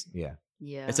these kids. Yeah.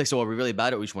 Yeah. It's like, so are we really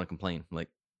about it? Or we just want to complain? Like,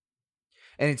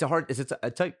 and it's a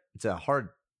hard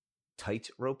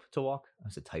tightrope to walk. I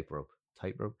said tightrope,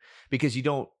 because you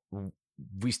don't.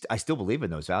 I still believe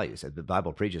in those values. The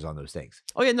Bible preaches on those things.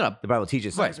 oh yeah, no, The Bible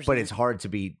teaches, Right. but it's hard to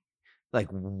be like,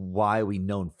 why are we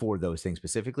known for those things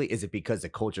specifically? Is it because the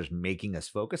culture's making us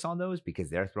focus on those because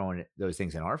they're throwing those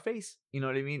things in our face? You know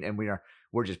what I mean? And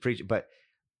we're just preaching, but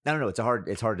I don't know. It's hard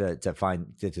to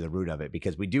get to the root of it,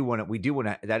 because we do want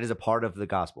to. That is a part of the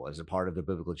gospel. It's a part of the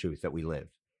biblical truth that we live.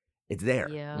 It's there.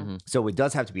 Yeah. Mm-hmm. So it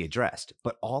does have to be addressed,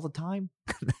 but all the time,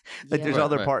 like Yeah. there's Right,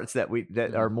 other right. parts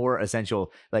that are more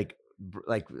essential. Like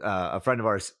a friend of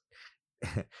ours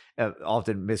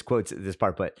often misquotes this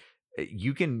part, but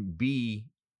you can be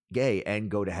gay and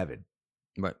go to heaven.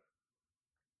 right.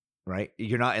 Right?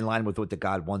 You're not in line with what the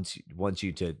God wants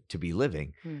you to be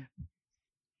living.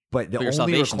 But the But your only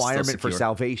salvation's still requirement for secure.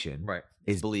 salvation Right.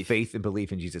 is Belief. faith and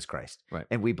belief in Jesus Christ. Right.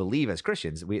 And we believe as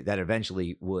Christians that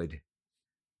eventually would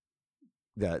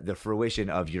the fruition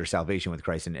of your salvation with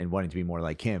Christ and wanting to be more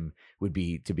like him would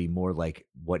be to be more like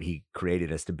what he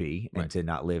created us to be, and Right. to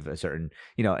not live a certain,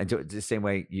 and to the same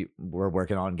way we're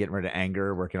working on getting rid of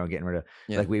anger, working on getting rid of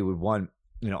like we would want,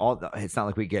 it's not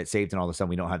like we get saved and all of a sudden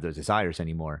we don't have those desires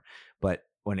anymore. But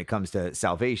when it comes to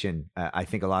salvation, I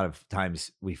think a lot of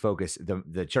times we focus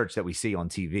the church that we see on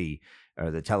TV or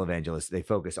the televangelists, they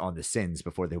focus on the sins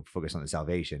before they focus on the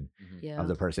salvation Yeah. of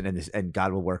the person, and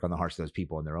God will work on the hearts of those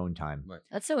people in their own time. Right.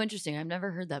 That's so interesting. I've never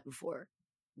heard that before.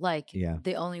 Like, Yeah.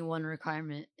 the only one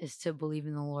requirement is to believe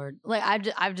in the Lord. Like,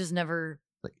 I've just never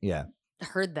Like, yeah,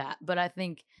 heard that. But I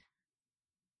think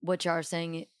what y'all are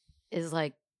saying is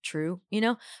like true,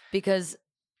 because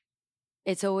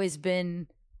it's always been,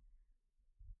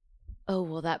 oh,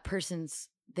 well, that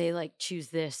they like choose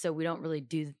this. So we don't really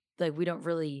we don't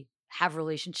really have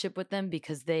relationship with them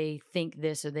because they think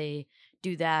this or they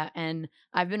do that. And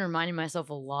I've been reminding myself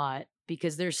a lot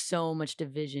because there's so much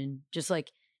division, just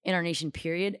like in our nation,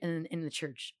 period, and in the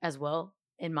church as well,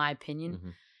 in my opinion.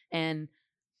 Mhm. And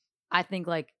I think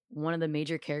like one of the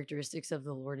major characteristics of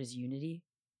the Lord is unity.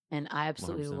 And I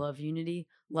absolutely 100%. love unity,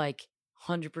 like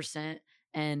 100%.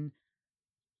 And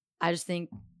I just think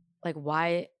like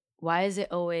why is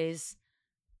it always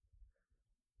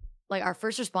like our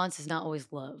first response is not always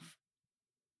love?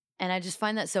 And I just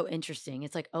find that so interesting.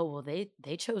 It's like, oh well, they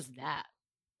chose that,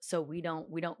 so we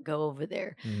don't go over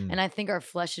there. Mm. And I think our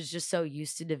flesh is just so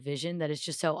used to division that it's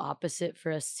just so opposite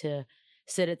for us to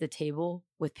sit at the table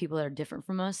with people that are different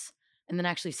from us and then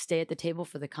actually stay at the table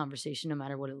for the conversation no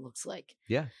matter what it looks like.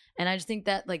 Yeah. And I just think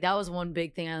that like that was one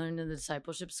big thing I learned in the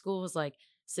discipleship school was like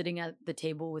sitting at the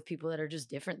table with people that are just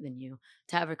different than you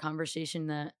to have a conversation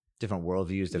that Different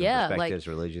worldviews, different Yeah, like, perspectives,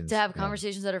 religions. to have Yeah.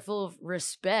 conversations that are full of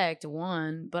respect,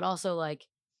 one, but also like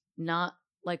not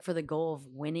like for the goal of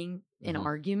winning an Mhm.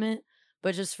 argument,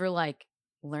 but just for like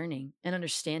learning and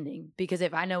understanding. Because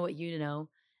if I know what you know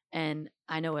and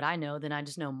I know what I know, then I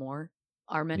just know more.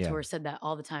 Our mentor said that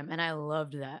all the time. And I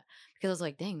loved that because I was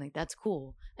like, dang, like that's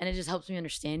cool. And it just helps me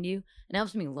understand you and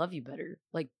helps me love you better,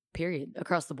 like period,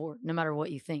 across the board, no matter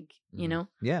what you think, you Mhm. know?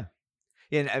 Yeah.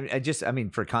 Yeah. And I mean,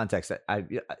 for context,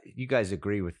 you guys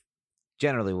agree with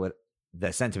generally what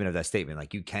the sentiment of that statement.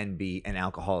 Like, you can be an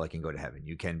alcoholic and go to heaven.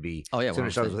 You can be Oh, yeah, someone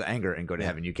who struggles 100%. with anger and go to Yeah.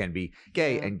 heaven. You can be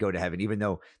gay Yeah. and go to heaven, even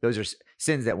though those are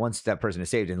sins that once that person is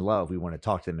saved in love, we want to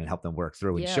talk to them and help them work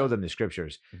through and show Yeah. them the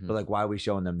scriptures. Mhm. But like, why are we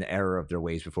showing them the error of their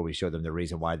ways before we show them the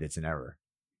reason why that's an error?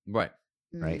 Right.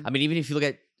 Right. Mhm. I mean, even if you look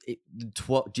at the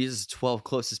 12, Jesus' 12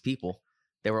 closest people,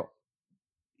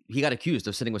 he got accused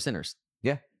of sitting with sinners.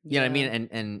 You know what I mean?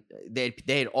 And they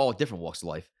had all different walks of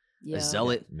life. Yeah. A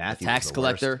zealot, Matthew a tax was the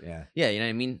collector. worst. Yeah. Yeah, you know what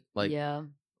I mean? Like yeah.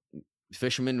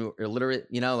 fishermen or illiterate,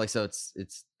 you know, like so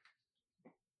it's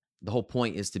the whole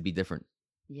point is to be different.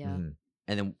 Yeah. Mhm.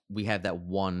 And then we have that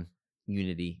one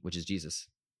unity, which is Jesus.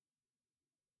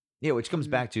 Yeah, which comes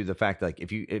Mhm. back to the fact, like,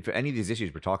 if any of these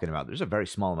issues we're talking about, there's a very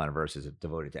small amount of verses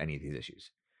devoted to any of these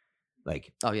issues.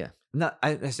 Like, Oh yeah. not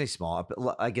I say small,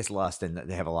 but I guess lust, and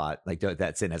they have a lot. Like,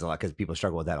 that sin has a lot because people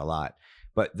struggle with that a lot.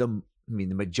 But the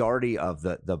majority of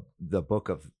the book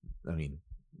of, the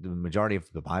majority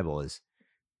of the Bible is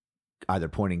either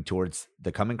pointing towards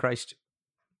the coming Christ,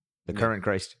 the Yeah. current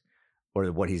Christ,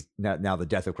 or what he's now the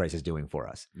death of Christ is doing for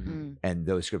us. Mm. And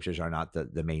those scriptures are not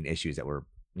the main issues that we're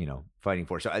fighting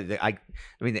for. So I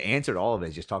mean, the answer to all of it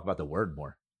is just talk about the word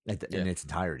more in Yeah. its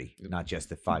entirety, not just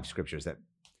the 5 scriptures that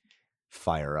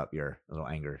fire up your little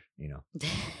anger.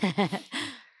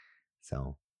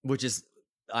 So Which is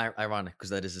ironic because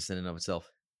that is a sin in and of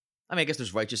itself. I mean, I guess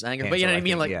there's righteous anger, Yeah, but you know so what I I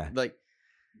mean? think, Like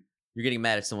you're getting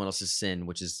mad at someone else's sin,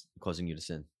 which is causing you to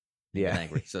sin. And yeah, get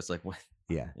angry. So it's like, what?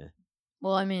 yeah,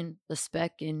 Well, I mean, the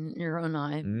speck in your own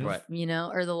eye, Mhm.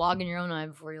 Right. or the log in your own eye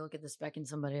before you look at the speck in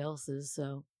somebody else's.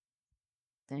 So,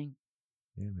 dang.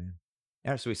 yeah, man.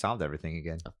 Yeah, so we solved everything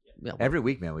again. Yeah. Every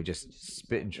week, man, we just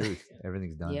spit in truth.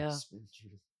 Everything's done. Yeah.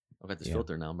 I've got this Yeah.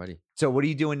 filter now. I'm ready. So what are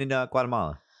you doing in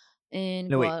Guatemala? In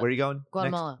No, wait, where are you going? next?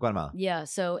 Guatemala. Guatemala. Yeah,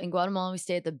 so in Guatemala, we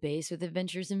stay at the base with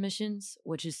Adventures and Missions,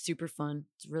 which is super fun.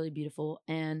 It's really beautiful.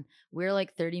 And we're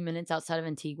like 30 minutes outside of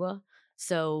Antigua.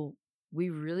 So we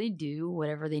really do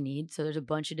whatever they need. So there's a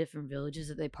bunch of different villages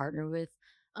that they partner with.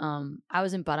 I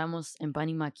was in Paramos and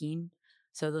Panimaquin.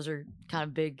 So those are kind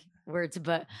of big words,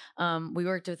 but we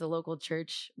worked with a local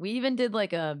church. We even did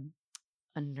like a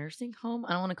nursing home.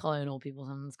 I don't want to call it an old people's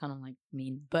home. It's kind of like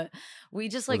mean, but we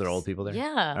just Were like there old people there?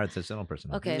 Yeah. All right, so it's an old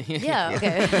person. Okay. Yeah. Yeah.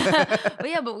 Okay. But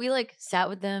yeah, but we like sat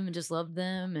with them and just loved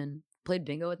them and played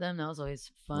bingo with them. That was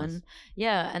always fun. Nice.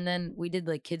 Yeah. And then we did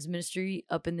like kids ministry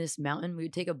up in this mountain. We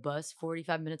would take a bus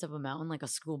 45 minutes up a mountain, like a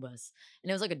school bus. And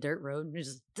it was like a dirt road. And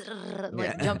just like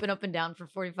Yeah. jumping up and down for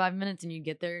 45 minutes. And you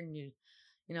get there and you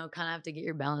kind of have to get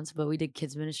your balance. But we did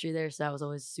kids ministry there. So that was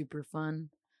always super fun.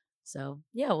 So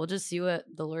yeah, we'll just see what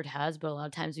the Lord has. But a lot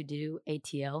of times we do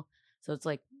ATL. So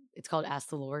it's called Ask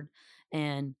the Lord.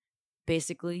 And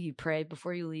basically you pray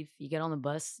before you leave. You get on the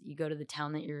bus, you go to the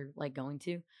town that you're like going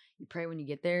to. You pray when you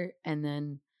get there, and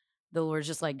then the Lord's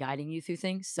just like guiding you through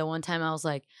things. So one time I was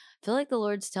like, I feel like the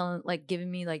Lord's giving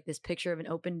me like this picture of an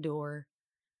open door.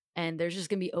 And there's just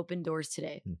gonna be open doors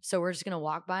today. So we're just gonna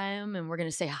walk by them and we're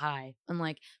gonna say hi. And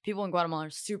like people in Guatemala are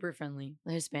super friendly,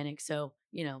 the Hispanic. So,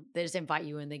 they just invite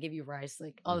you in, they give you rice,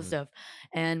 like all this stuff.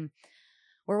 And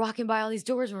we're walking by all these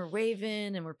doors and we're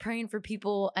waving and we're praying for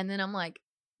people. And then I'm like,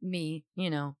 me,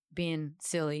 being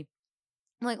silly.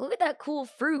 I'm like, look at that cool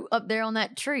fruit up there on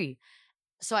that tree.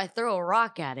 So I throw a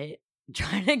rock at it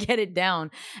trying to get it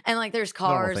down. And like there's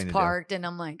Normal cars thing to do. parked and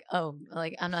I'm like, oh,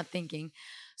 like I'm not thinking.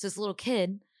 So this little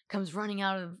kid comes running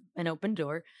out of an open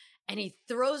door and he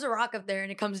throws a rock up there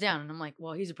and it comes down. And I'm like,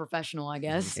 well, he's a professional, I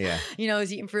guess. Yeah. You know,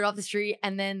 he's eating fruit off the street.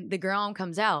 And then the girl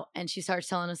comes out and she starts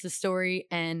telling us the story.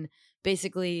 And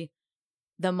basically,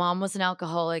 the mom was an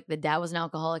alcoholic, the dad was an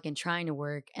alcoholic and trying to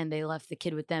work. And they left the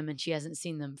kid with them. And she hasn't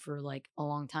seen them for like a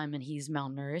long time. And he's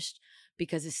malnourished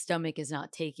because his stomach is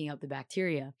not taking up the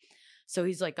bacteria. So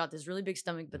he's like got this really big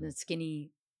stomach, but then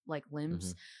skinny like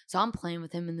limbs. So I'm playing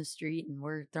with him in the street and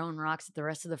we're throwing rocks at the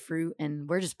rest of the fruit and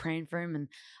we're just praying for him. And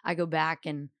I go back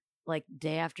and like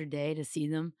day after day to see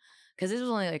them because this was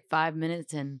only like 5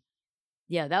 minutes. And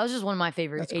yeah, that was just one of my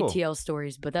favorite That's cool. ATL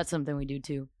stories, but that's something we do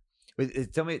too.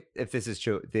 Tell me if this is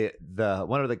true. The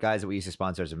one of the guys that we used to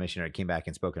sponsor as a missionary came back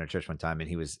and spoke in our church one time, and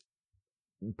he was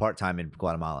part-time in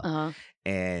Guatemala. Uh-huh.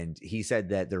 And he said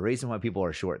that the reason why people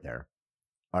are short there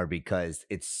are because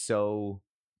the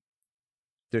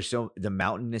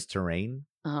mountainous terrain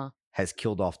has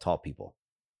killed off tall people.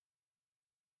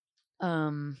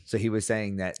 So he was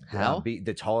saying that How?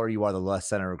 The taller you are, the less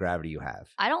center of gravity you have.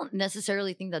 I don't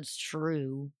necessarily think that's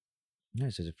true. Yeah,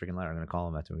 it's just a freaking liar. I'm gonna call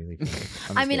him after we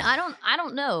leave. I mean, I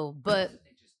don't know, but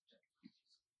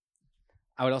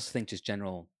I would also think just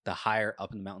general, the higher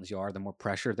up in the mountains you are, the more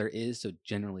pressure there is. So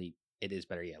generally, it is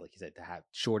better, yeah, like you said, to have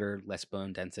shorter, less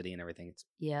bone density and everything. It's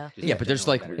yeah. just Yeah, but there's,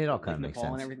 generally like- better. It all kinda Like makes Nepal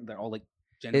and sense. everything, they're all like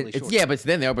generally it's- short. Yeah,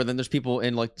 but then there's people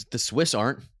in like the Swiss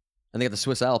aren't, and they got the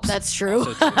Swiss Alps. That's true.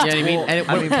 Also true. you know what I mean? Well, And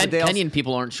I mean, but they also- Kenyan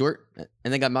people aren't short,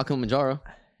 and they got Mount Kilimanjaro.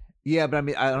 Yeah, but I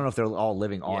mean, I don't know if they're all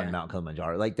living on Yeah. Mount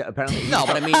Kilimanjaro. Like apparently, No,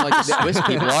 but I mean like the Swiss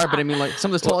people are. But I mean like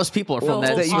some of the tallest people are from Well,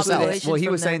 that the Swiss usually Alps. population well, he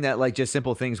from was there. saying that like just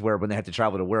simple things where when they have to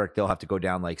travel to work, they'll have to go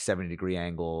down like 70-degree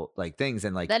angle like things,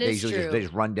 and like That they is usually true. they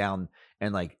just run down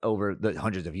and like over the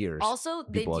hundreds of years. Also,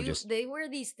 they people do. just- They wear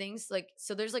these things like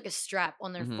so. There's like a strap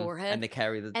on their Mhm. forehead, And they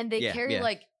carry the yeah, carry yeah.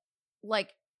 like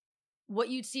what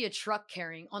you'd see a truck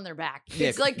carrying on their back. Yeah,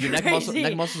 It's like your crazy.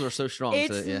 neck muscles are so strong.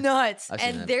 It's so, yeah. nuts, I've seen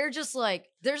and that. they're just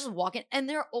walking, and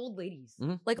they're old ladies,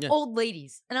 Mhm, like yeah. old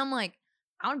ladies, and I'm like,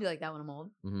 I want to be like that when I'm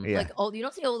old. Mhm. Yeah, Like old, you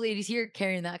don't see old ladies here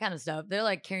carrying that kind of stuff. They're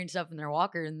like carrying stuff in their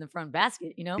walker in the front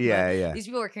basket, you know? But yeah. these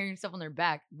people are carrying stuff on their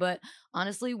back. But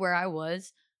honestly, where I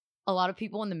was, a lot of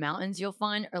people in the mountains you'll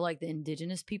find are like the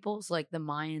indigenous peoples, like the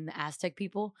Mayan, the Aztec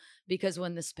people, because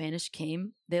when the Spanish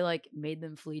came, they like made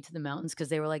them flee to the mountains because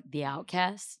they were like the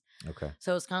outcasts. Okay.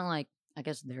 So it's kind of like, I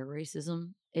guess, their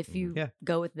racism if you Yeah.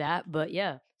 go with that. But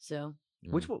yeah, so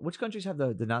Which countries have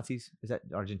the Nazis? Is that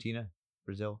Argentina,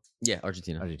 Brazil, Yeah,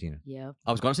 Argentina. Argentina? yeah,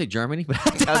 I was going to say Germany, but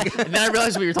and then I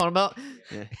realized what you were talking about.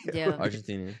 Yeah, yeah.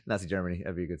 Argentina. Nazi Germany.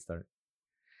 That'd be a good start.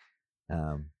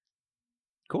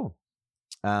 Cool.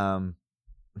 I'm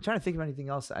trying to think of anything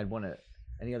else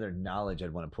any other knowledge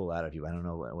I'd want to pull out of you. I don't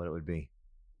know what it would be.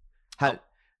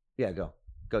 Yeah, go,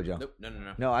 Joe. Nope,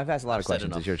 no. No, I've asked a lot I've of said questions.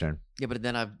 enough. It's your turn. Yeah, but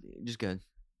then I've just good.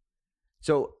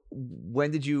 So,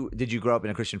 when did you grow up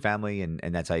in a Christian family, and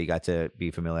that's how you got to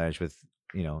be familiar with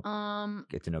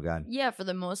get to know God? Yeah, for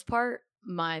the most part,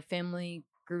 my family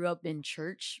grew up in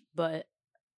church, but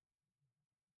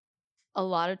a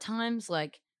lot of times,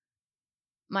 like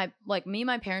my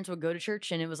parents would go to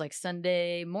church, and it was like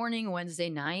Sunday morning, Wednesday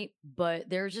night. But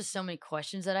there was just so many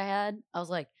questions that I had. I was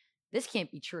like, this can't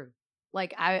be true.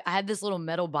 Like I had this little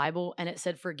metal Bible, and it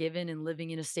said forgiven and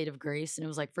living in a state of grace, and it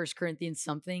was like 1 Corinthians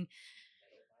something.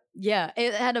 Yeah,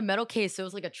 it had a metal case, so it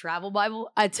was like a travel Bible.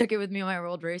 I took it with me on my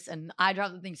road race, and I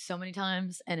dropped the thing so many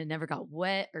times, and it never got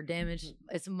wet or damaged.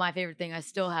 It's my favorite thing. I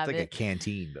still have It's like a it.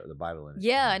 canteen, but the Bible in it.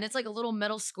 Yeah, and it's like a little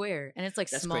metal square, and it's like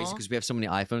That's small. crazy because we have so many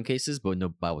iPhone cases, but no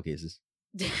Bible cases.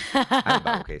 I have a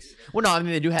Bible case. Well, no, I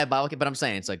mean they do have Bible cases, but I'm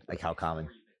saying it's like Like how common?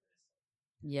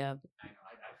 Yeah.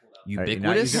 All right, you're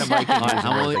not ubiquitous. using a mic and All right, using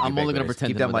I'm words only, like I'm only gonna ubiquitous. pretend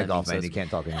Keep to that know what mic off, man. means. You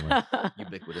can't talk anymore.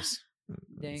 Ubiquitous.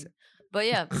 Dang. But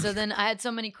yeah, so then I had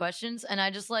so many questions, and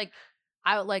I just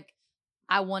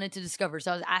I wanted to discover.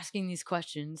 So I was asking these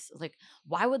questions, like,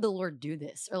 why would the Lord do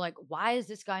this? Or like, why is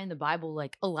this guy in the Bible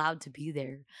like allowed to be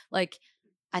there? Like,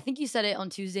 I think you said it on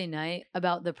Tuesday night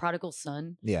about the prodigal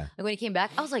son. Yeah. Like when he came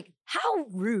back, I was like, how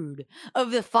rude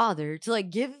of the father to like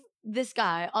give this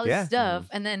guy all this Yeah. stuff.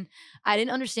 And then I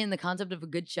didn't understand the concept of a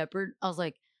good shepherd. I was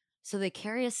like, so they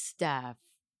carry a staff.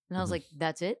 And I was like,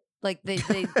 that's it? Like they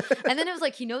and then it was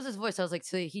like he knows his voice. I was like,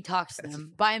 so he talks to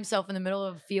them by himself in the middle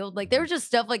of a field. Like there was just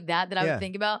stuff like that I Yeah. would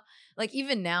think about. Like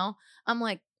even now, I'm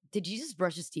like, did Jesus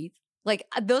brush his teeth? Like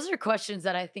those are questions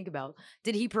that I think about.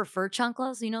 Did he prefer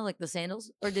chanclas, like the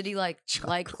sandals, or did he like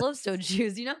closed-toed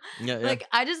shoes? Yeah, Like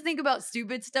I just think about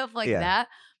stupid stuff like Yeah. that.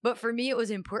 But for me, it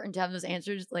was important to have those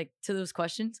answers like to those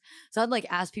questions. So I'd like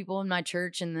ask people in my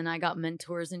church, and then I got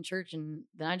mentors in church, and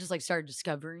then I just like started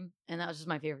discovering, and that was just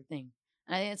my favorite thing.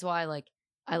 And I think that's why like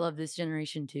I love this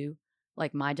generation too,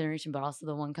 like my generation, but also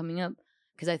the one coming up,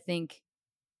 because I think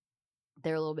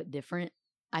they're a little bit different.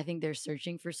 I think they're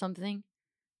searching for something.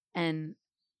 And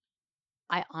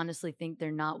I honestly think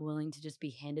they're not willing to just be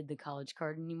handed the college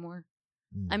card anymore.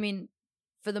 I mean,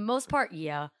 for the most part,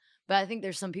 yeah. But I think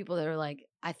there's some people that are like,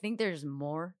 I think there's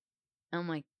more. And I'm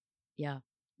like, yeah,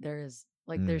 there is.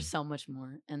 Like, there's so much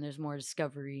more. And there's more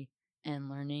discovery and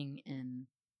learning and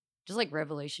just like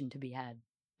revelation to be had.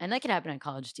 And that could happen at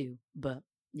college too. But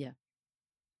yeah.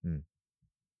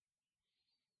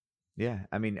 Yeah.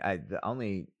 I mean, the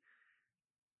only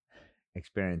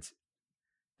experience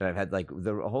that I've had, like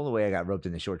the whole way I got roped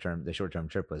in the short term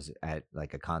trip was at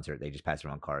like a concert. They just passed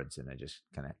around cards and I just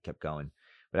kind of kept going.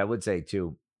 But I would say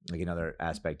too, like another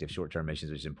aspect of short term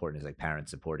missions, which is important, is like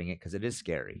parents supporting it, because it is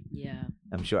scary. Yeah.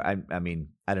 I'm sure. I mean,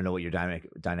 I don't know what your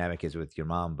dynamic is with your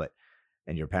mom,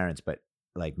 and your parents, but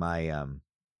like my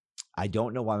I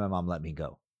don't know why my mom let me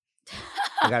go.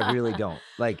 Like I really don't.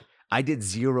 Like I did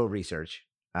zero research.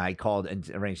 I called and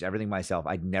arranged everything myself.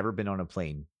 I'd never been on a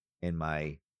plane in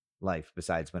my life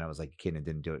besides when I was like a kid and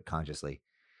didn't do it consciously.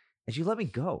 And she let me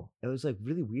go. It was like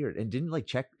really weird, and didn't like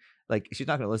check. Like she's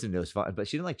not going to listen to this, but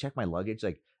she didn't like check my luggage.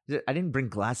 Like I didn't bring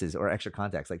glasses or extra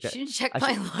contacts like that. She didn't check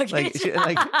my luggage.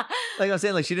 Like I'm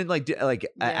saying, like she didn't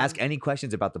ask any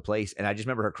questions about the place. And I just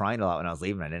remember her crying a lot when I was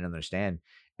leaving. I didn't understand.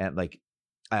 And like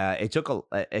it took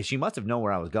she must have known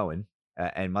where I was going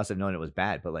and must have known it was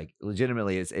bad. But like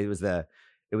legitimately, it was the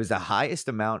highest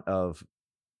amount of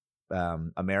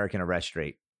American arrest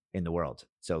rate in the world.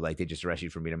 So like they just arrested you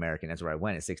for being American. That's where I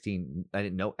went at 16. I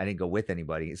didn't go with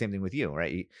anybody. Same thing with you,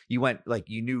 right? You went, like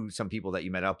you knew some people that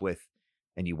you met up with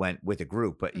and you went with a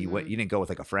group, but you didn't go with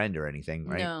like a friend or anything,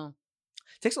 right? No.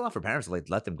 It takes a lot for parents to like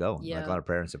let them go. Yeah. Like a lot of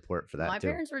parent support for that My too.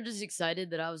 parents were just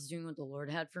excited that I was doing what the Lord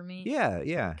had for me. Yeah,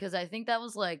 yeah. Because I think that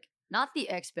was like not the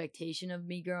expectation of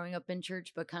me growing up in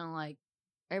church, but kind of like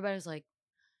everybody was like,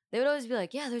 they would always be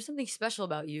like, yeah, there's something special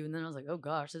about you. And then I was like, oh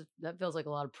gosh, that feels like a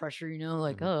lot of pressure,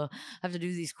 like, oh, I have to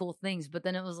do these cool things. But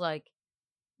then it was like,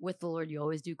 with the Lord, you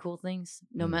always do cool things,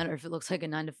 no matter if it looks like a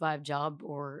 9-to-5 job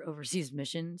or overseas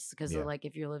missions. Because like,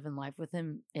 if you're living life with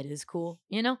him, it is cool,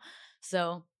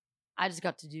 So I just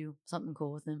got to do something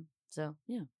cool with him. So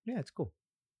yeah. Yeah, it's cool.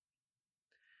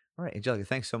 All right, Angelica,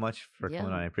 thanks so much for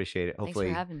coming on. I appreciate it. Thanks Hopefully,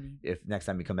 for having me. if next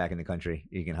time you come back in the country,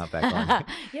 you can hop back on.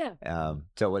 Yeah.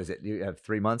 So what is it? You have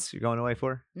 3 months you're going away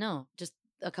for? No, just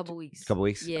a couple weeks. A couple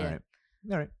weeks? Yeah.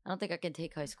 All right. I don't think I can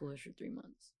take high schoolers for 3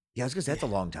 months. Yeah, I was going to say, that's a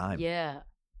long time. Yeah.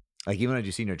 Like even on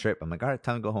your senior trip, I'm like, all right,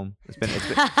 time to go home. It's been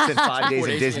 5 days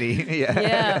in Disney.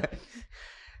 Yeah.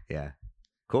 Yeah.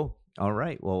 Cool. All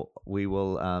right. Well, we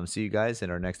will see you guys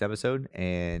in our next episode,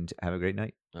 and have a great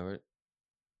night. All right.